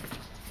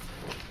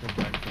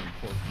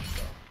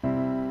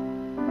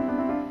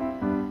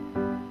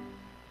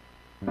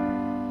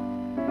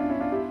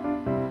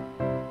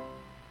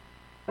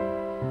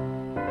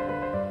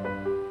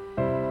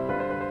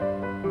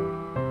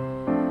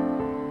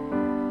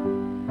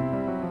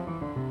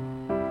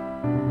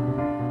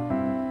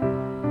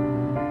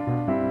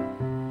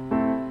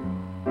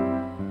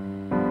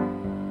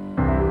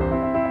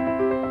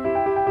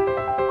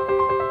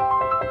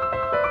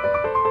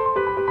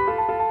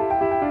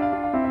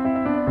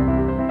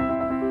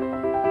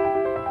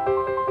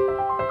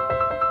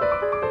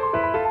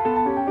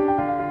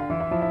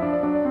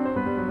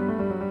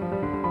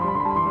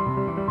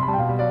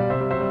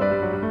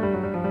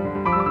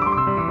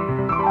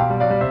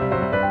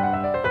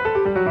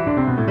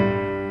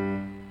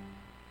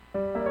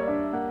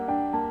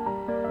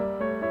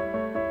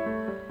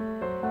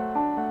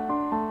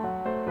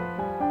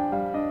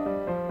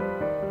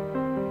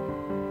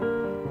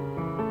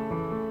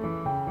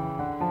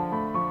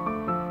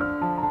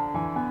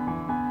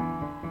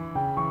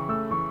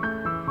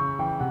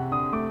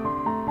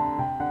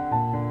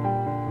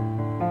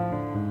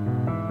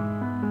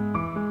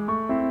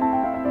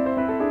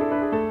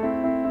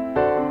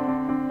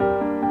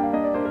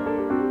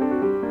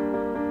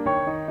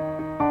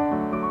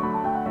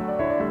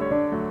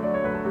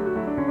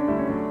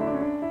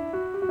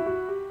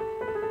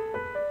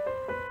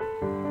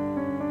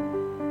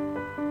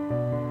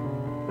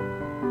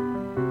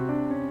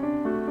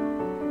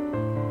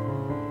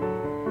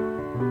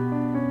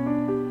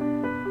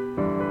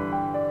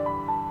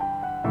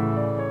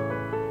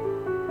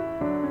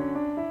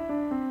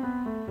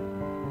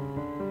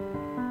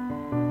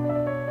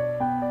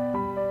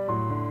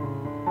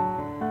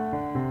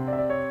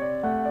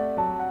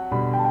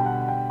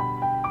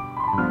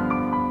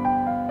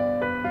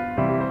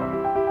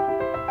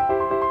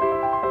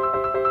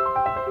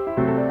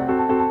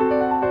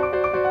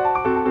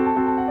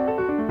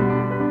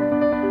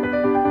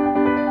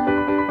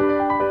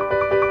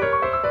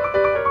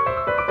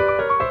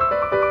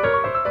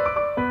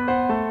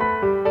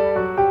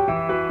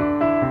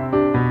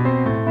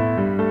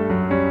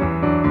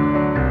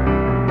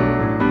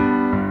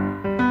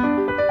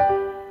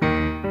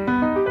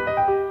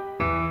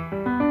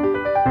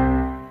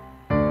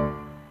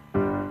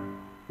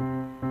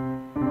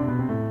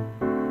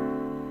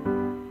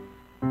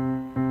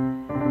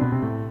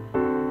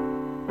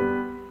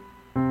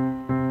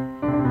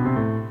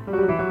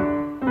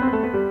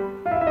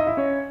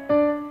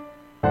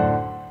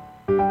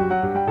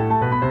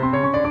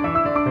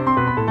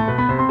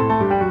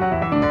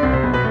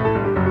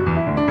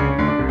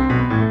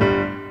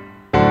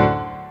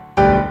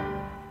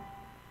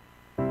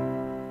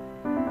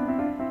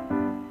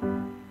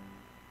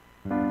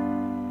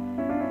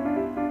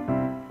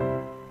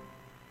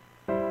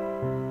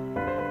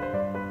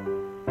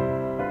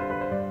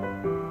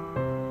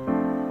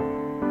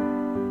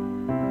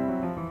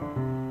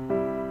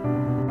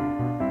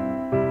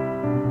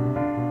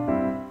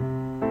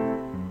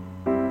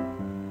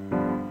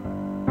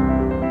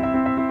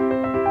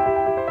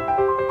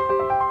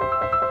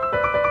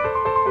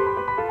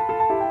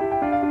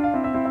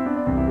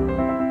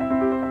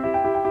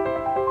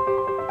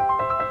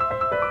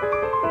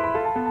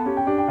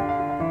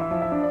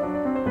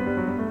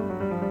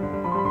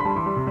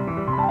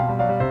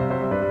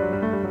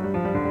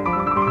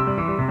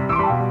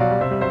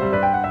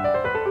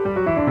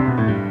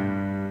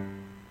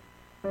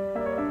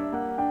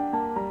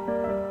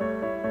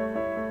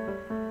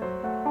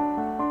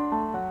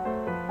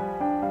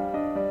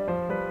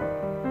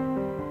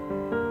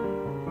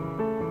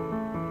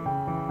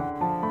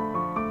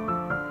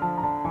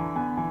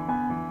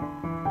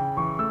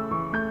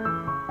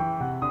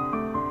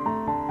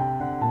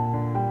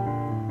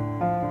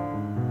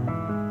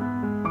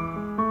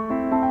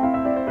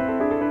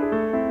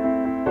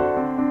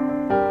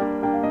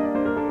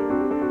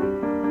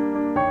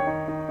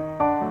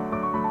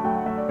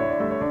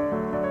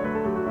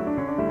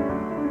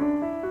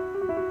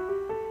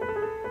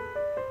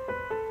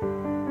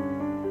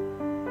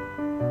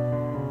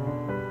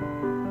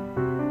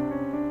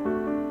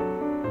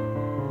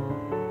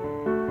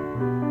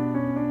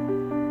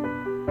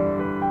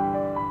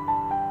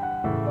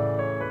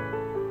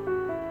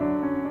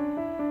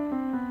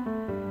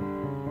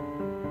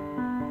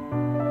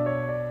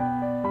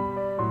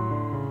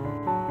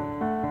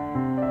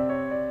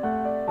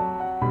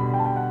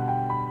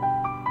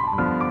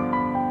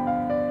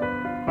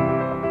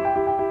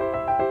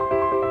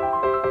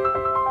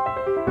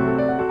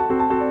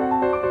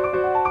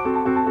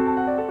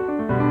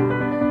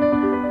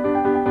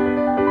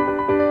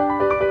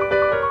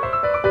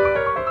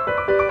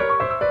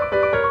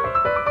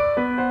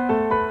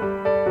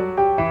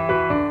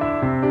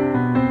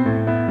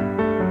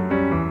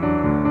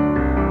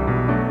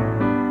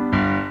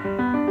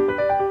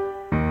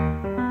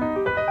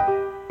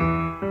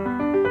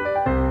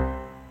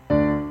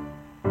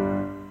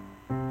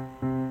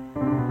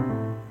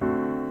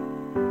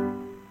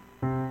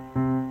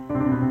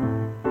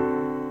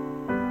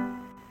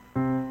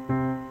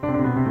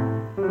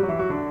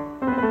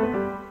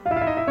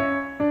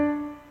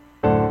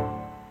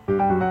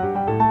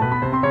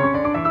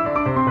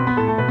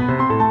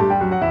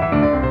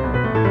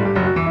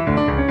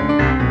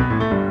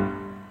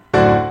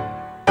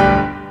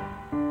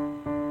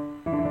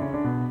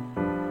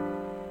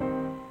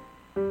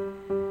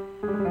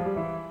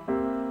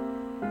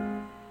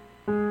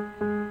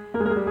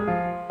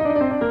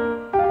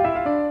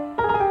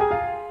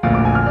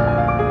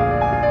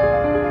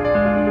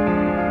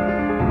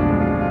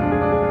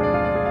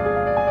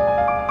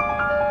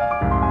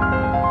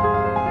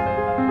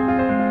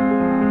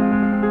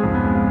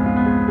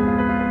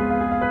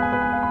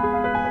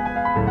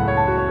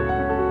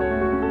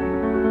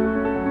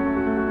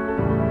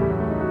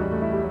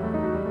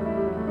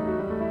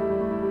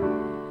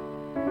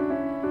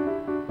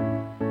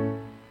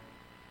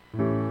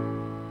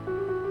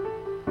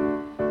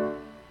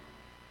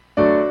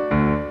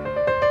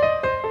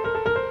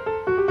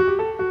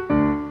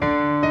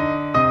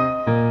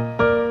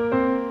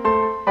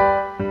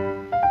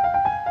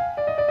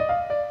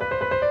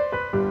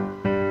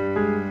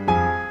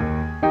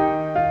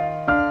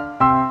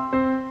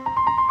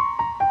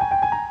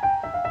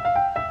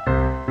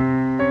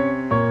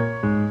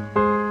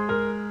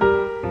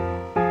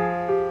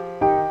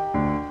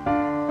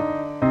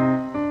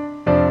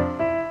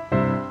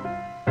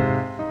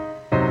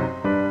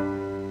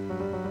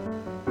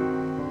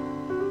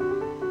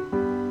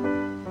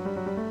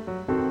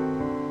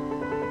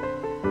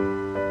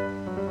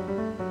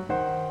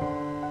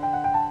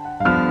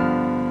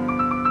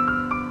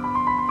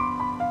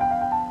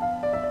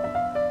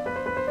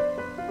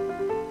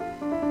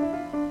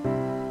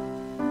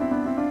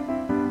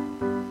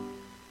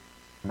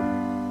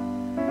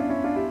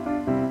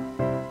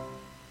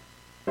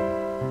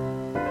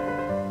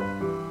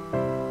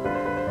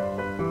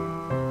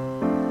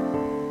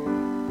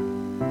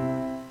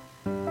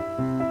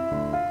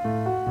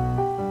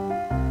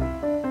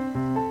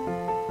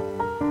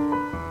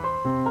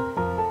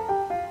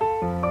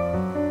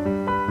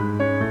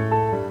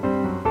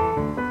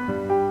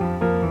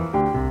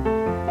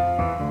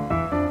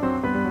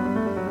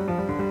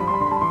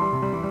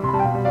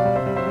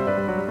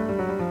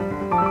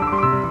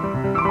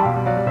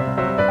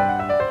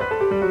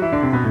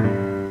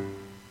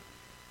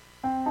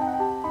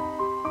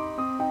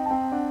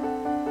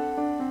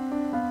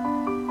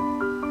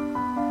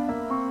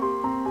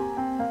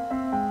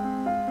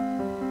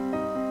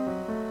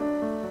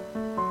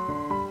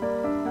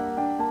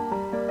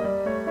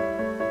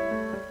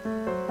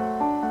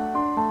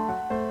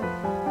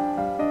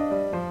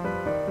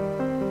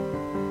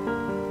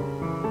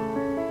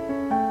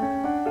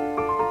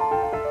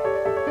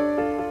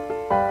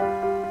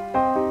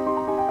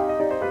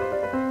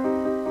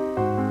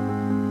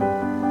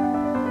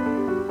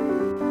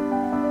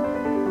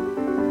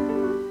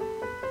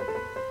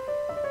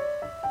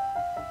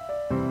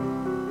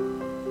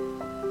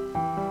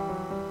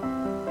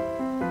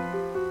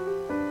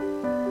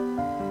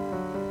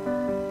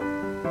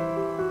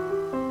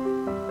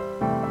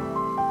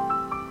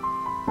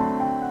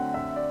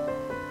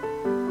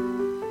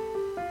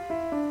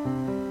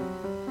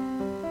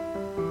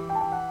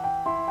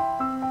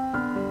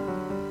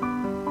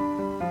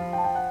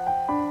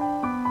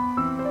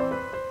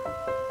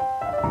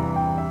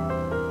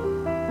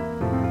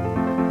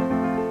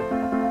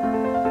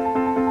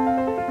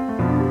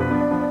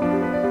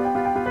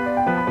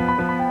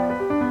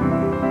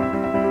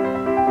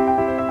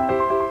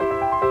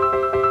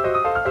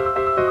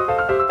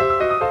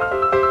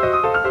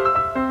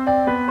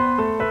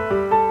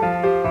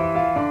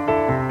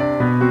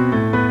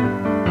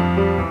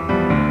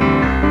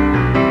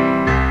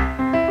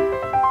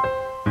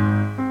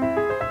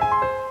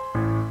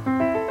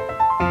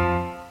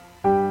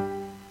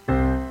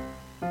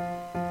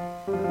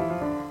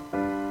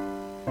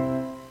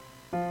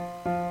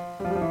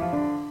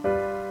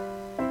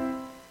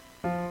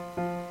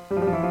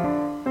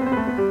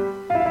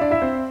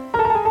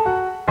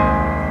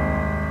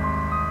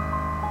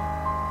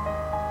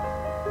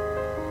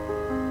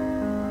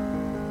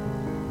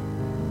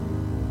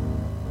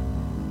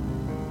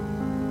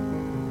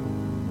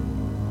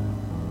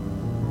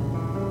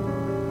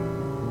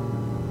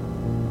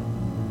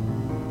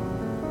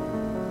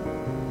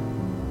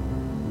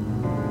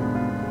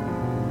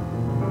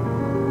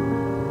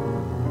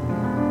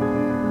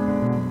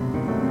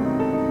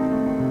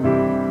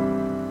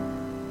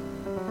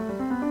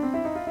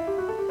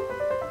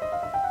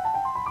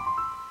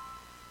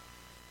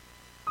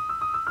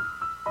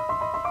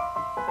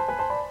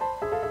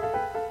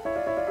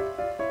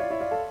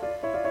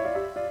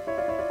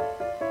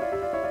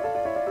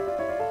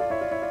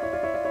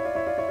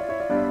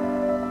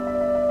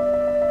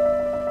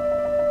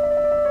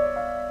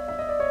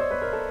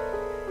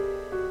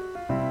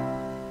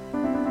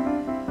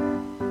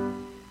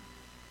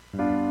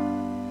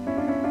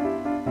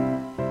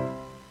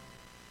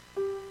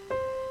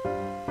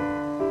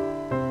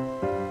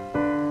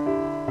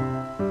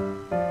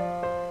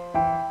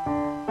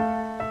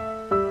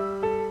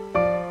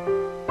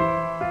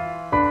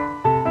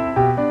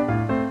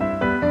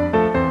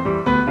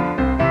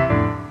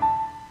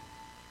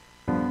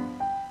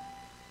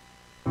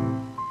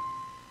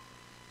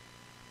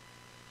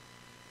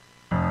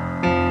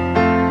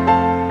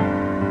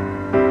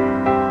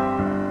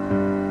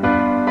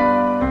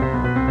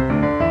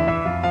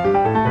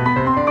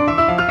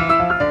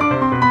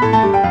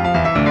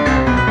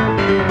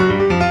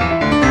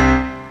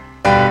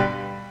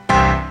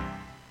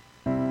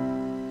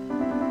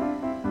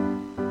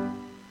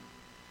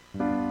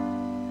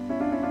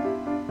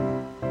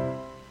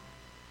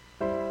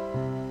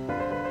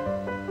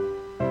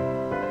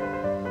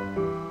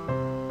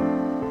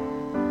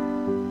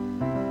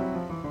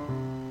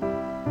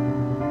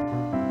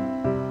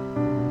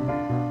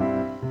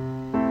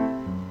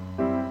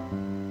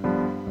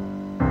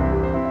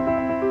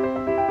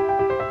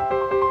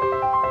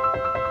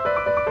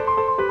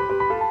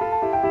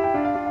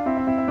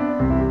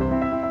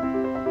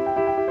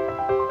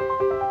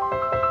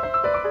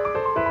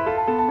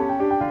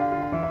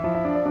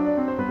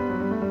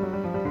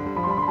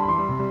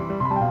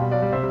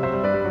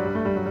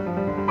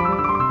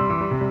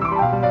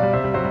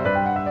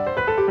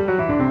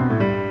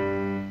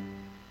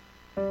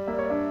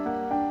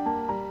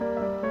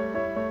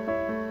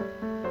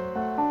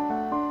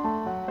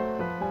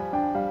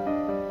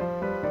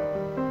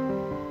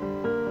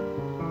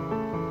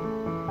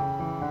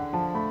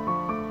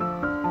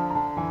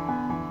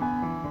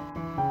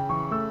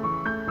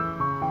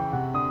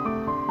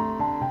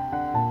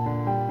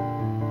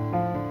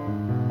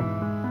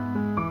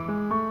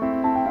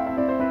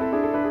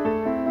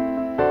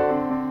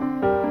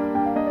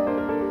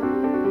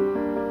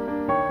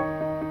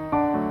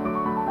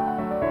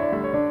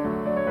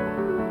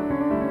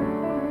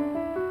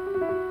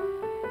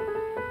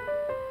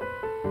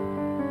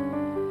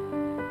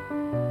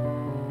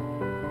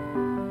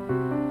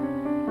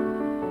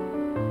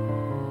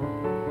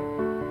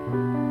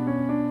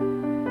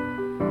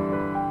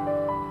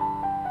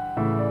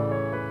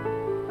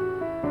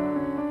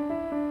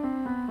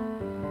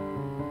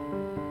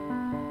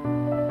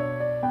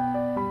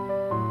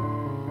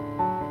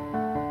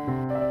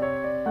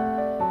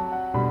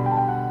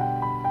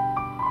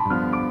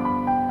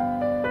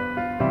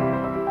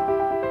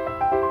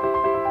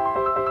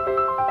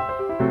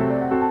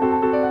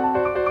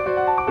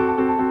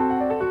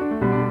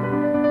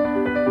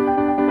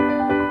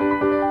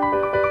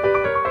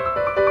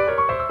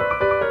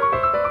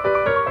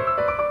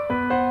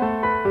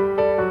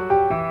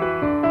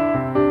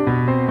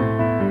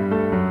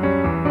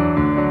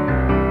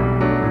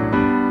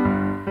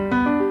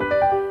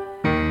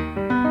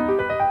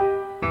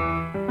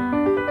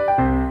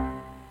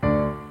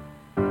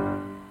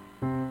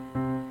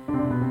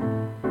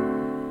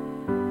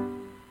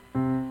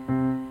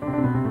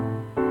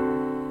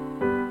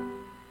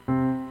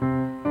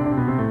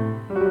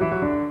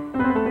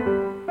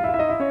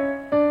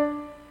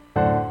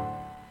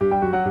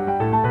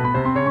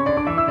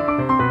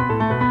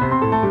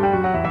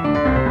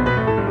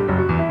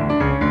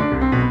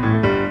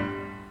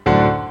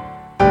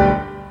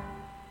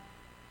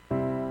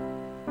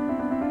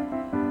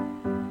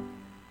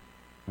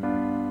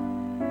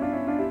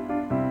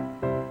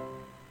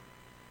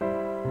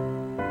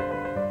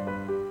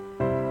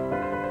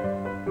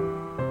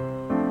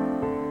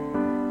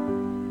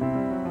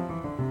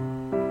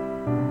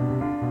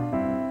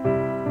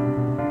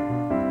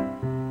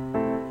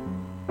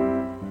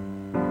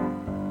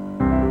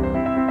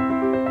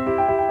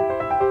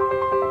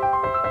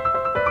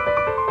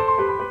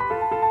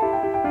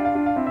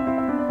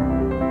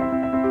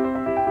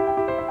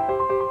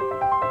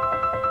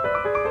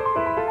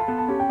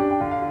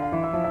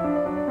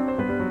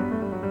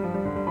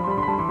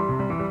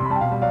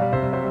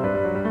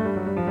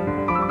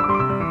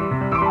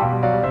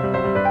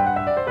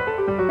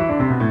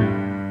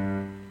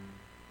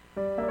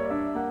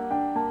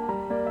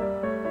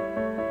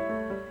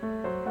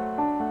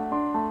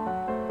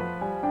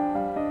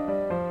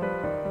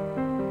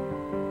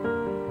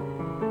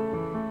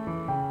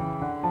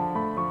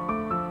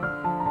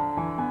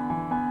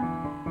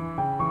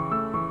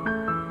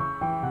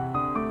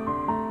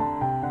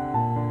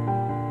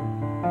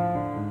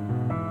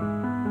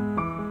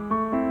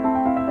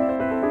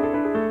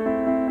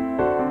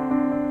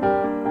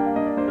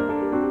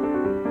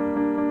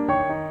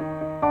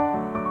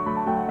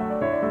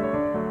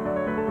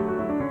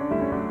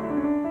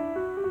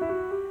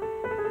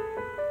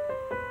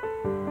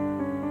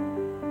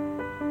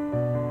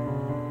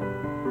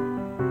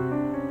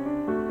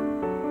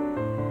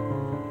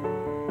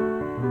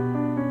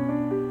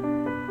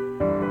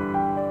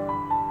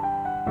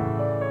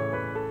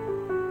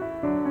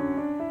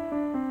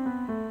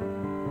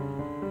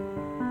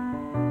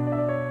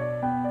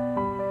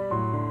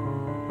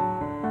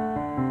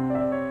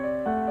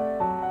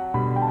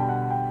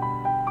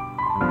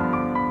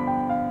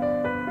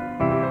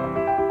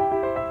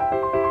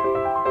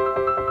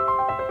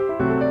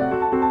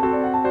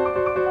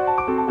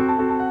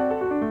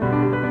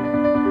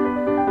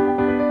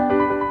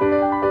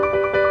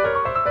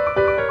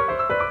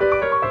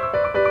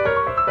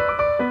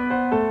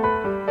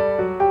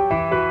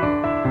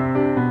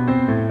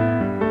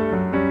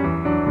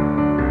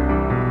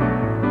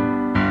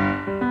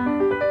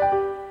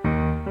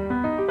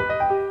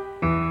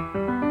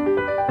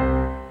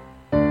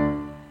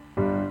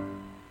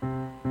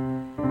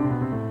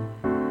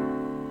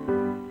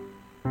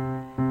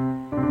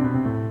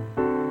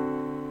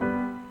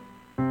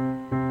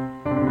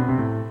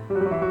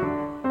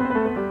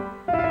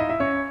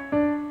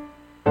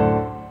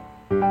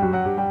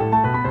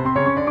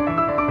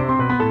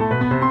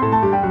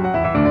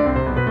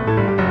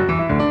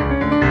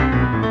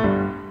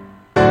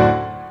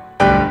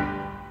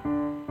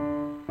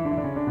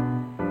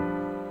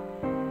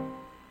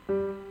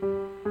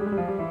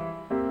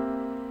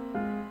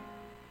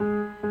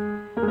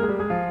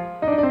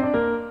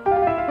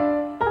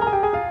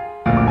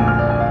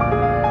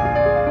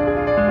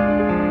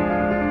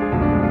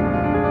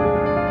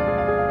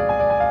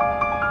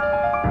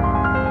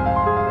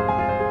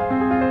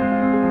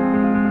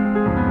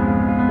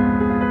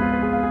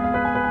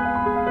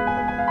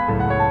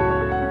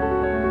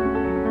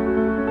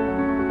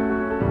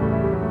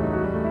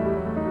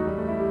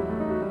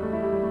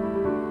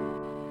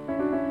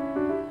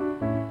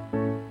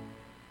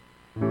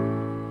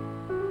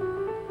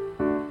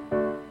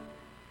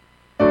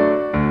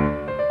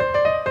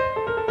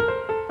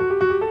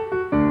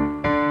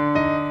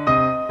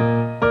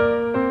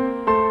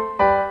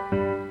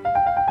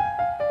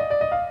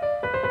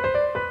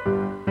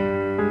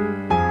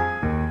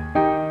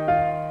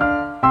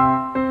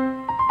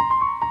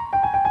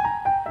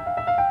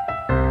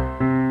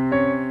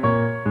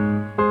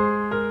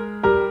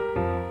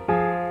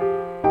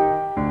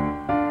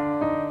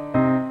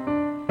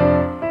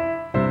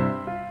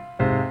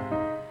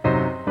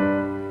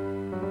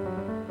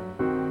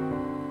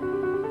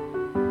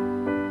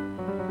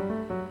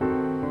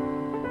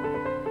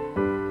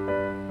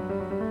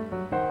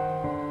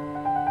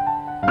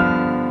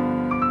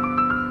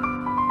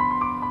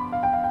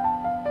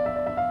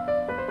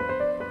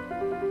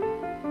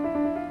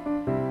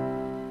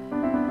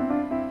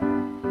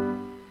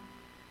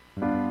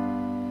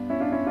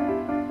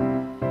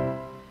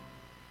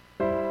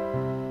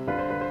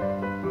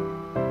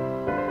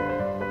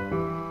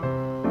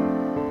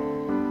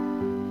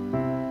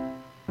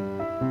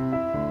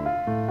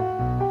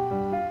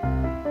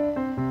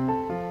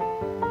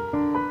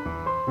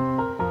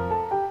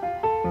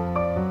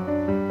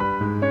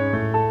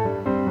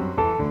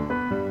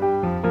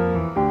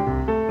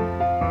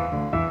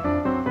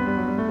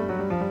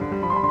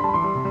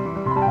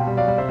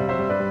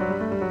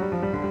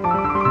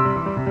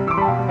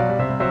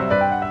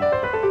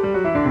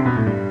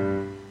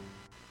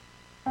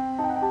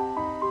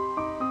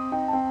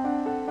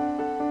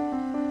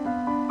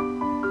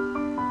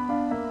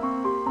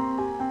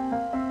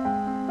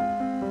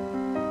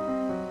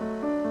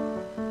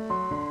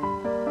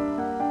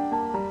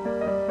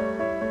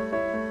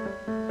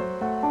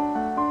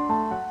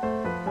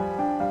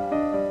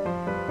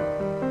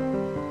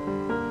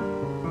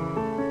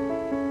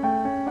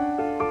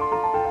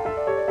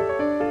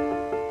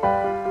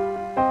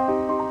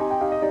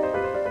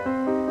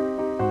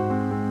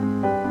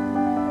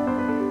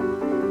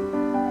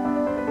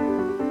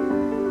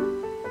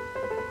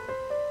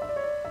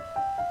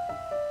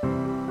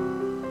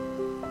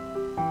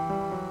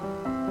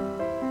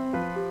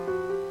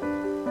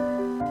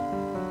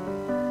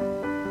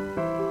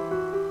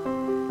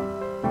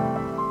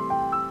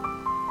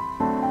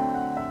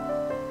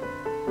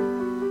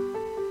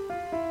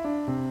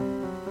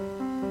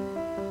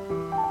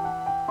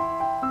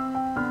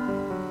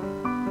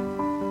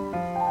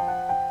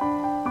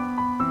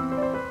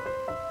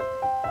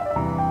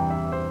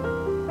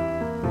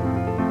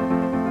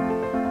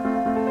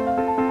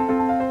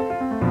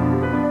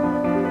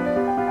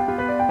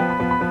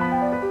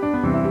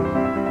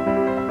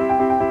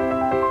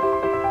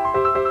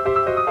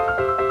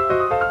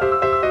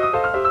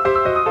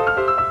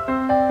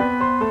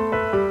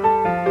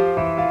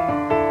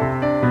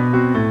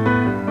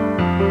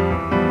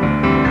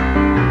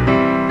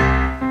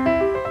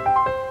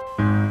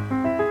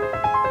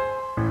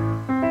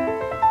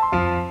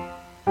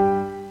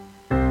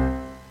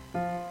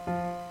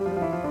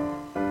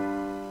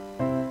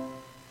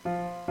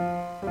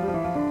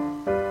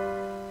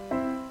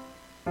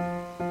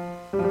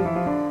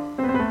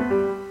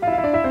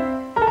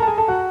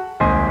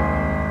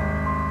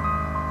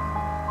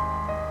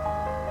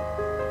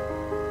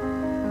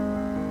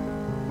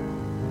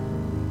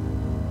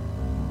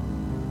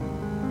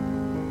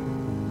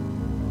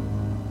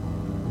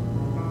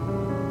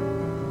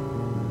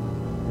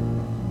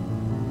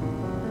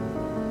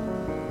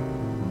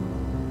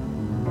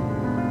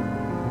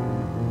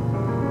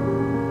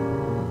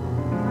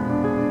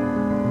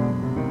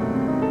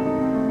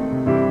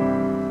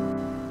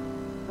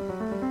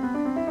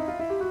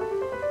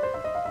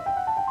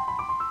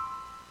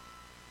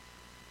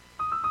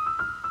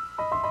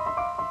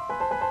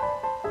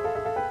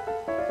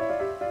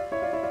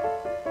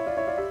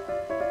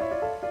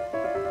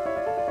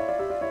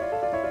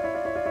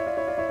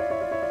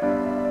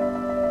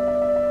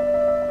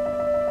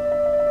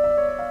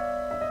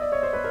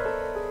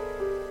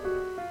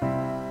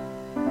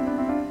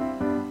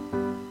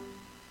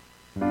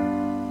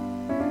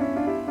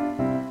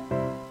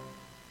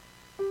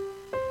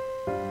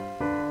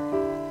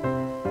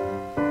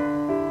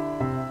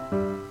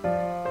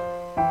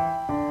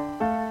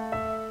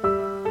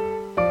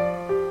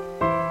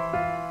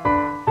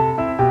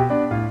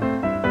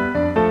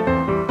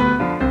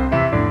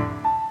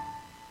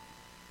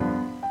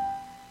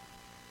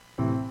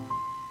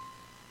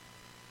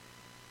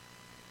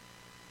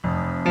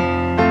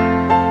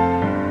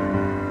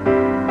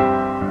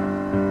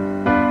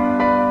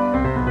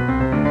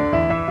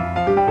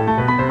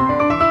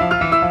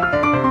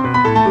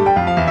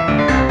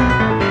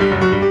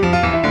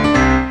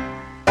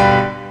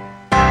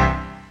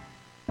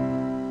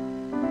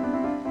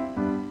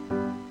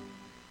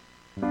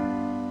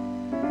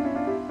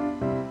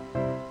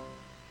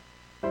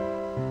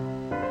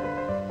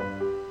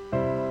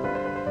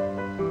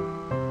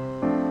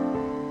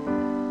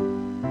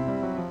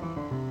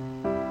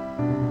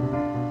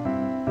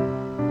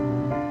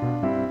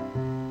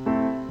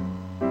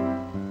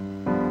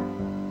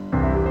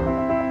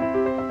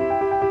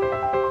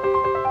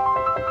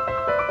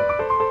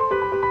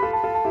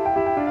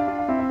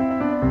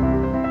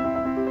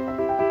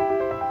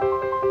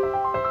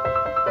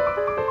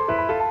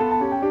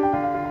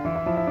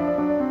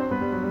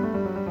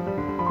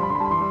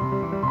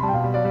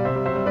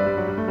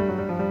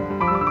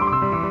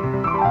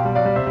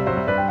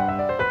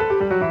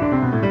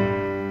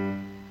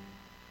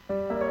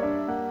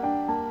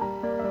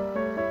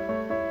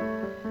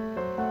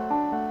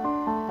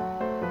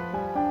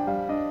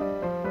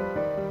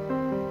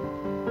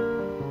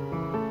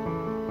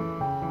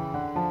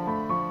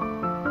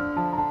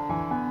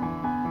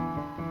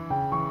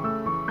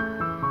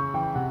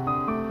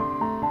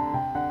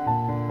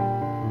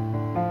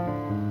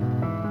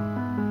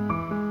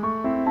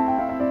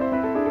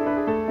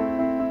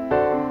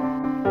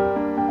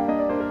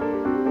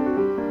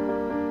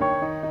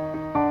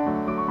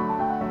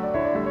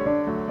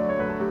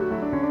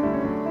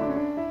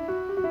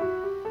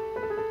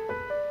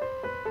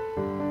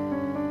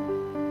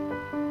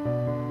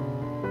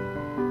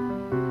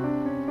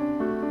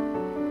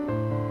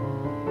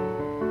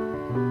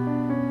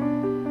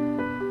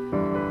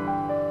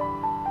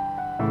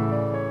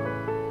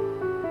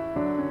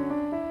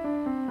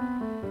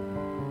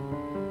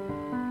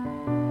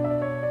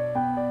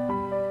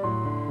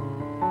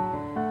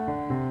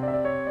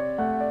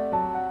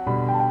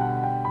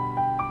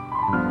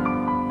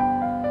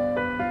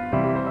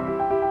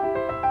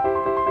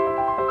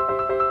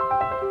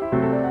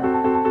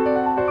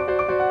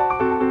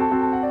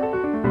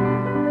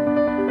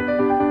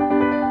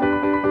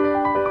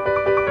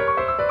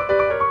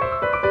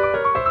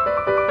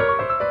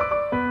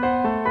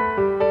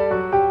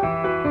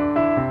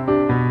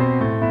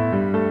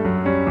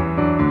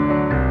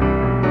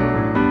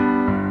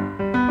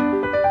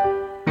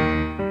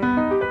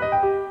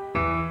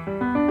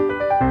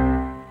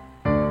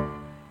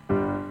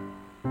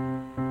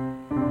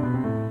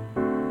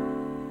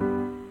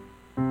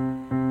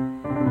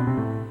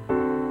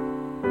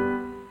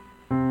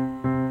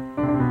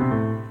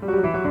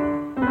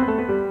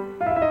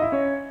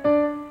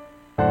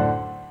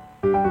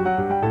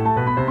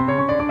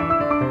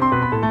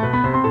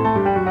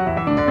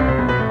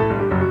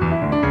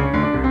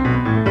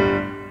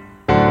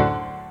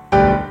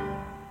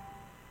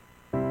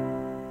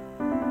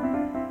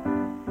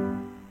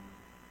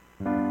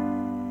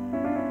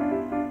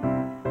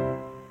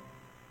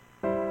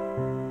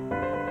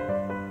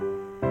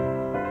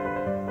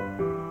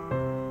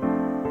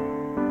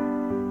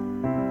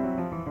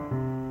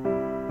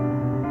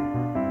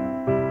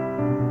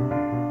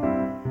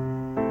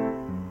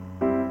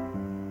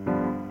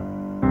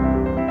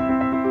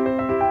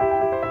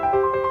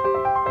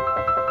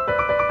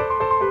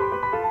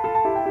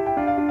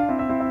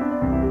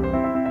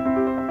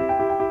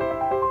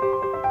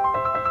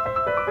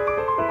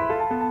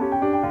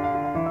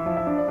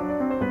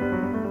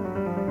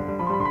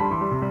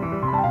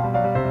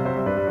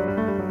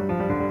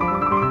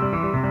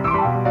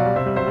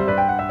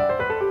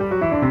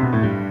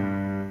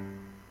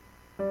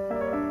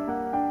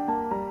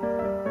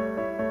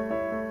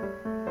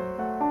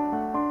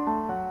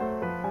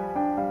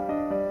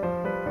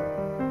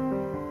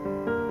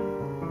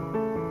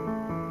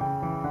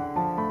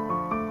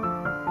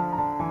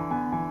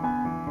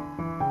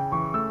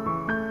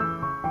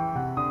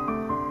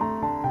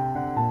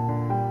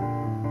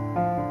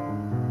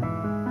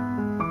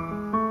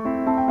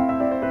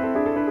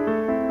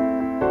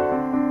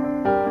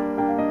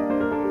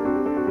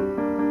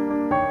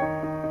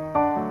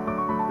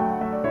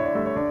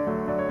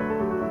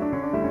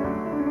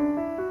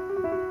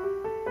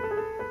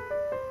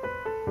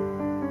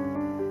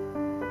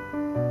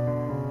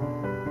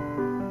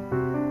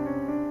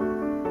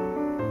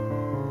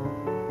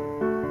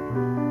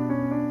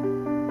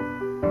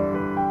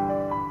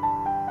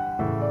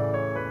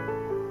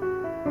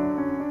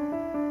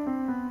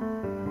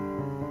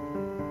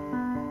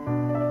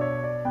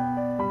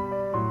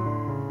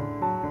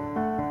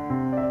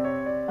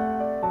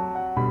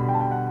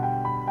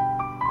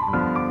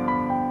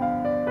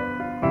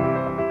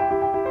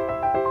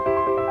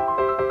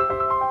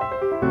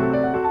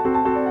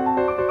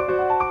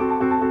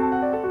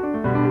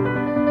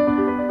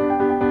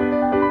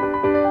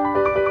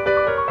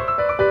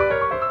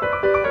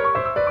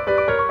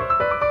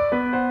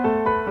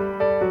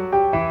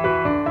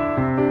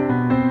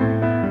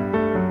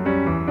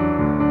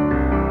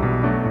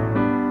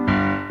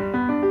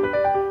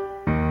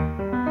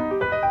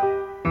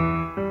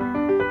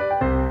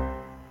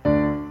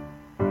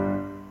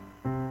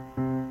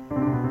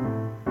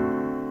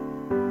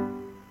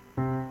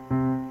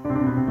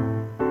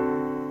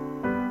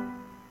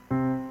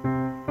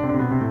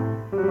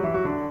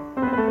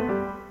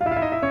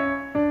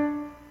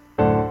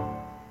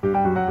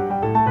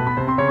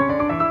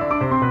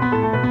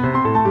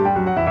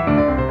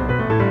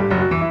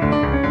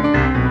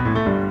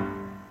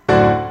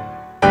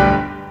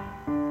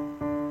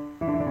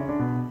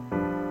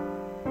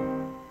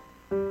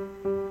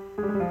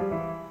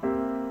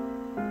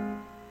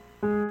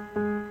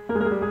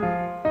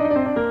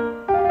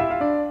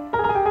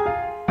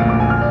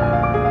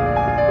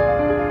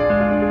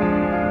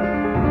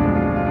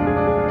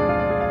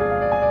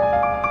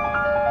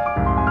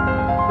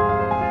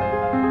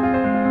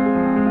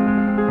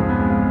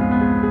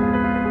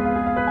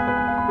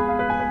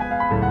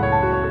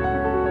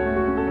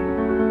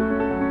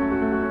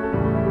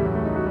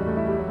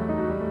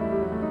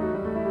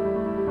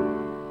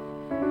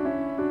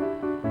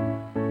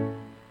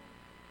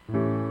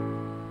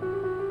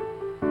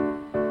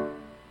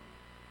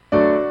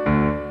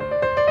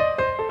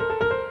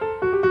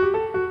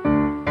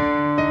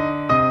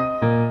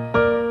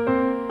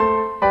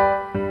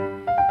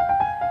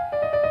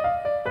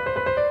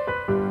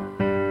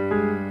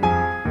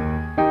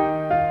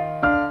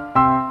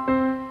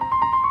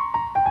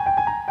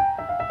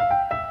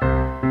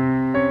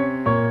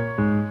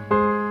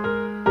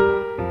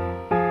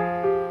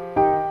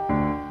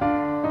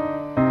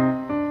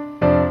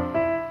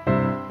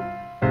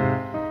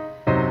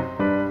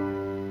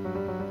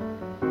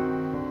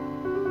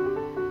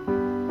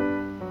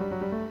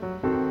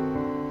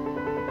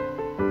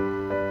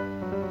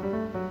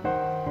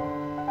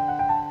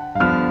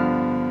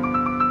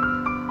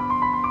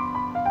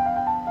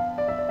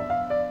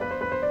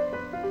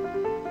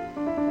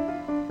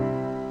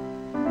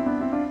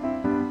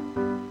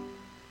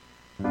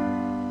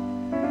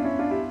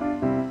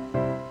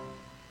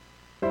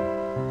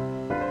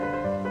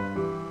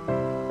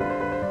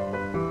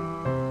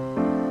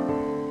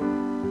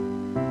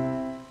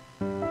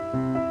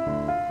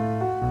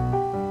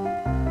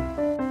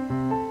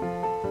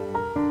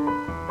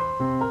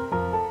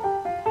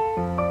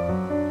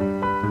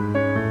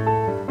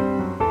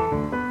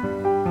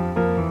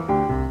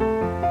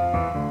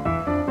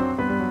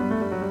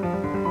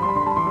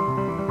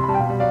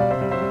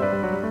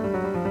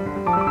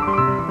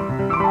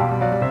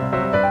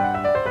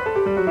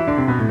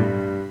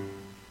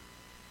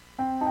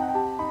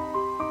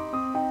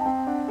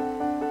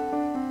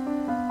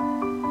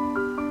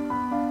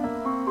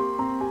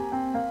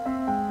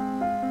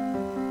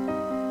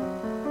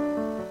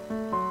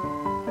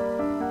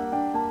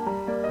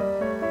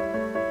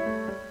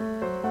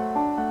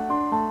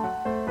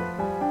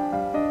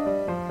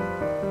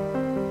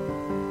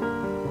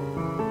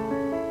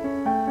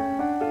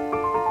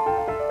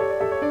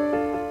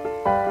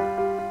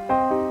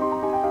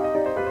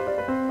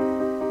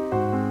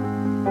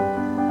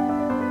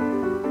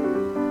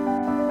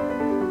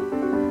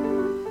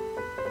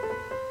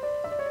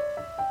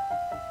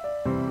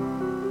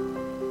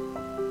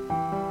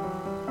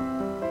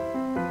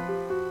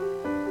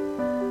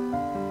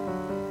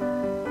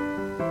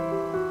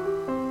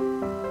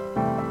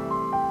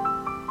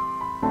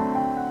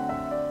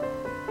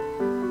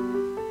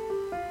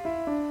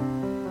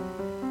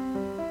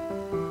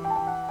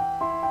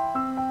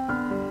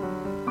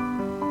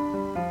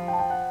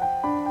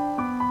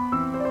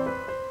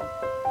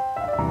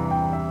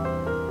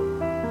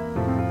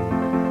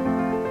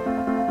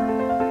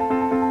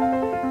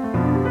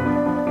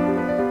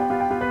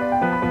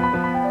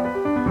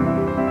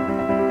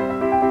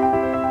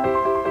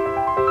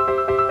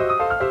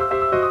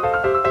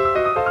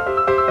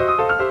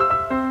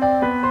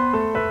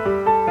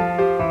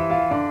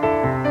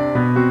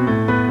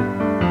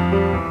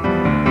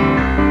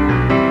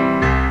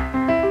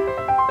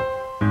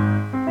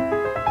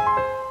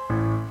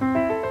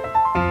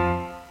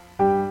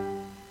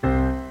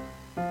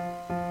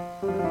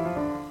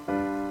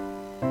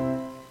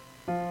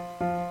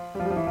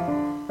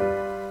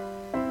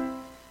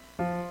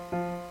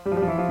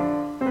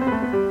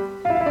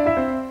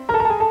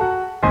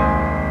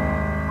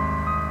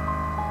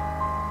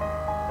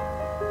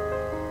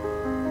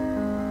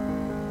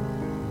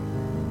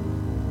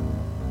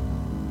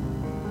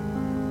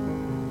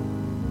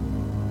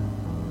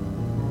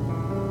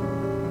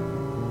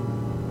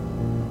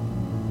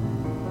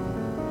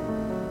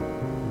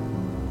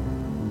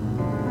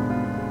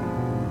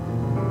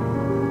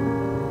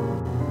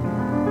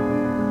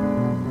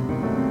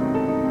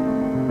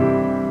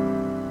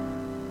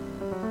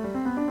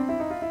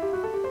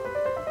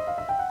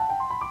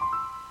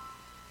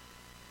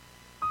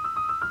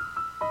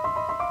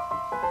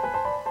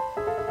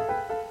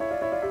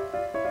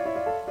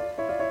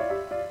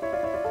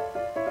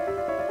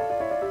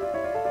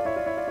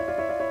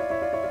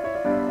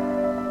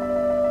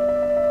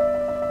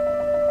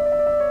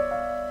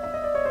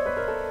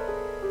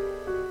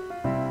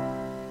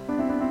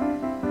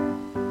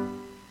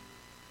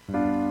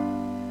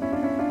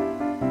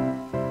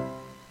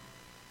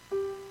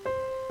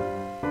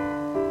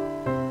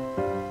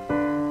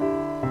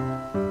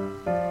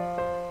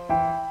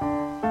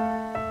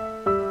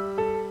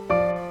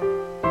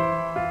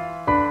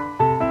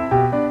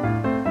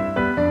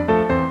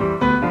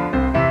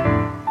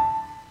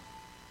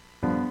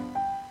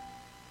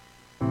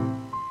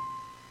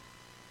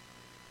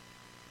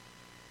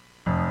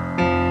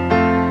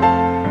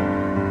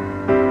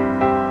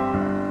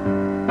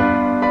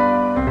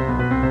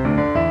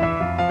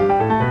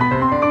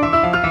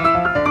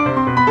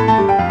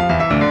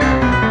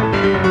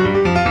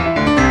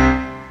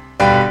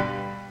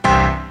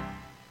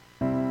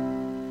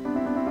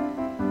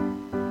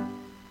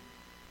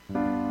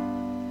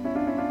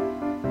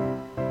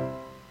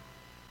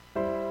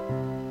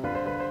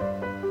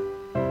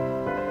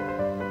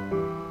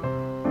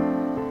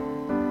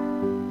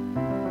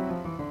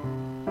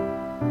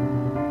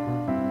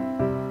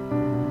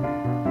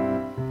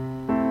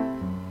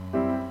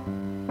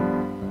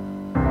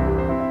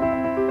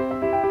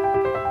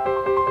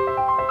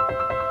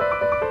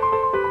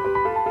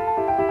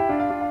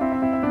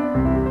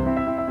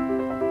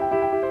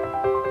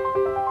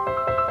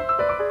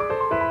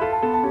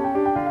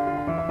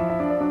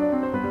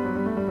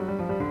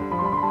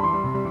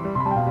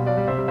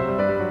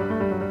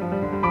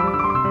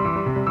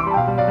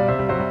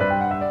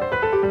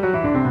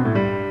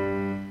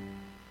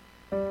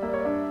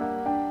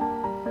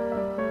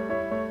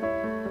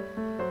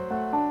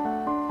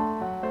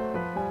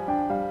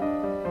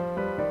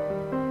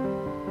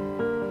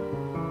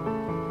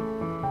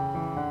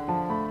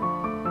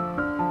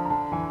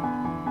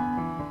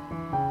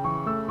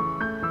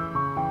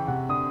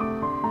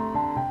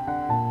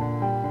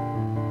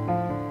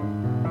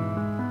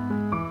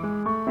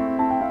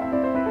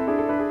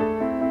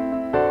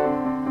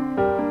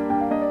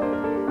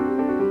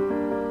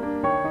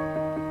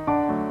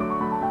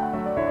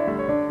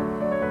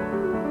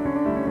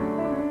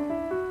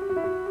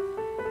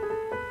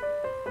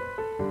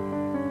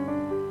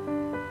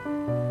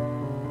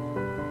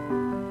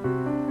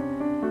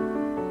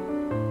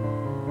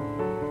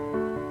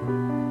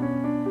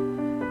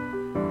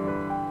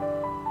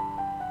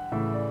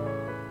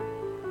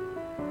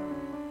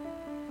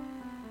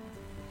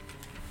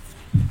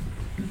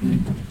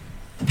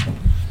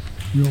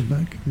 You all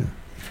back? Yeah.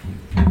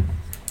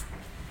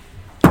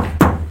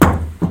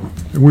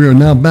 We are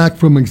now back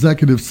from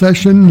executive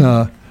session.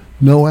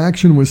 No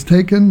action was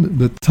taken.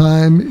 The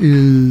time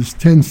is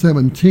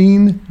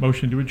 10:17.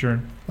 Motion to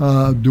adjourn.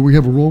 Do we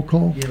have a roll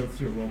call? Yeah, let's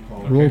do a roll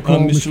call. Roll call,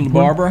 Mr.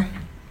 Clerk.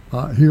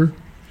 LaBarbera, Here.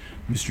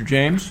 Mr.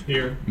 James,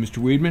 Here. Mr.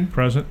 Weedman.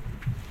 Present.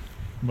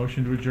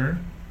 Motion to adjourn.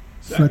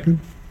 Second.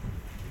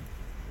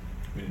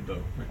 We didn't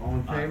vote. All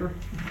in favor?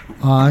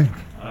 Aye.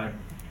 Aye.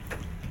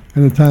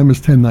 And the time is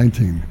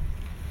 10:19.